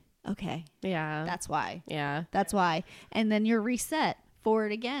like, okay, Yeah. that's why. Yeah. That's why. And then you're reset for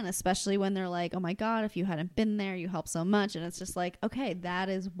it again, especially when they're like, oh my God, if you hadn't been there, you helped so much. And it's just like, okay, that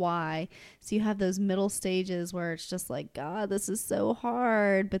is why. So you have those middle stages where it's just like, God, this is so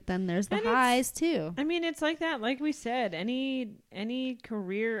hard. But then there's the And it's- highs too. I mean, it's like that. Like we said, any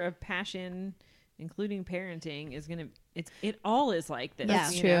career of passion, including parenting, is gonna. It all is like this.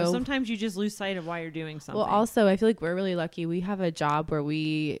 That's you know? true. Sometimes you just lose sight of why you're doing something. Well, also, I feel like we're really lucky. We have a job where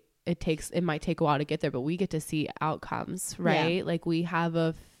it might take a while to get there, but we get to see outcomes, right? Like we have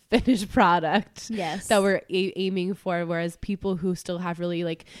a finished product Yes. that we're aiming for, whereas people who still have really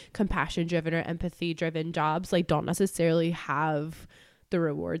like compassion driven or empathy driven jobs like don't necessarily have the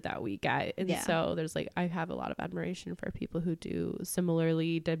reward that we get. And so there's like, I have a lot of admiration for people who do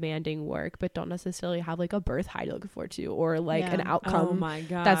similarly demanding work but don't necessarily have like a birth high to look forward to, or like an outcome Oh my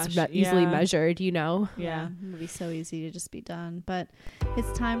gosh. that's easily measured, you know? Yeah. It would be so easy to just be done. But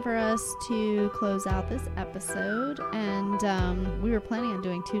it's time for us to close out this episode. And we were planning on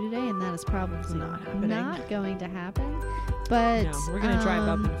doing 2 today, and that is probably not happening. not going to happen. But No, we're gonna drive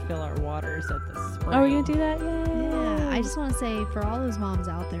up and fill our waters at the spring. Oh, we're gonna do that? Yay. yeah, I just want to say, for all those moms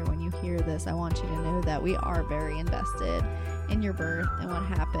out there, when you hear this, I want you to know that we are very invested in your birth and what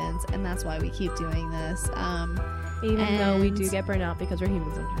happens, and that's why we keep doing this. Even though we do and- get burnt out because we're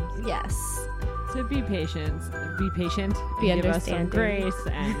human sometimes. Yes. So be patient. Be patient. Be and give us some understanding.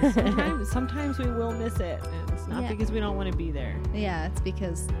 grace. And sometimes we will miss it. And it's not Yeah. because we don't want to be there. Yeah, it's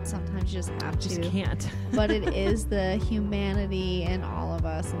because sometimes you just have Just to. can't. But it is the humanity in all of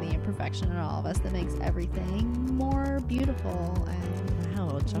us and the imperfection in all of us that makes everything more beautiful. And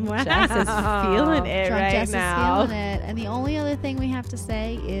Wow, Wow. Jess is feeling it Drunk right Jess now. is feeling it. And the only other thing we have to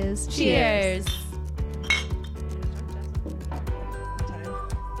say is Cheers.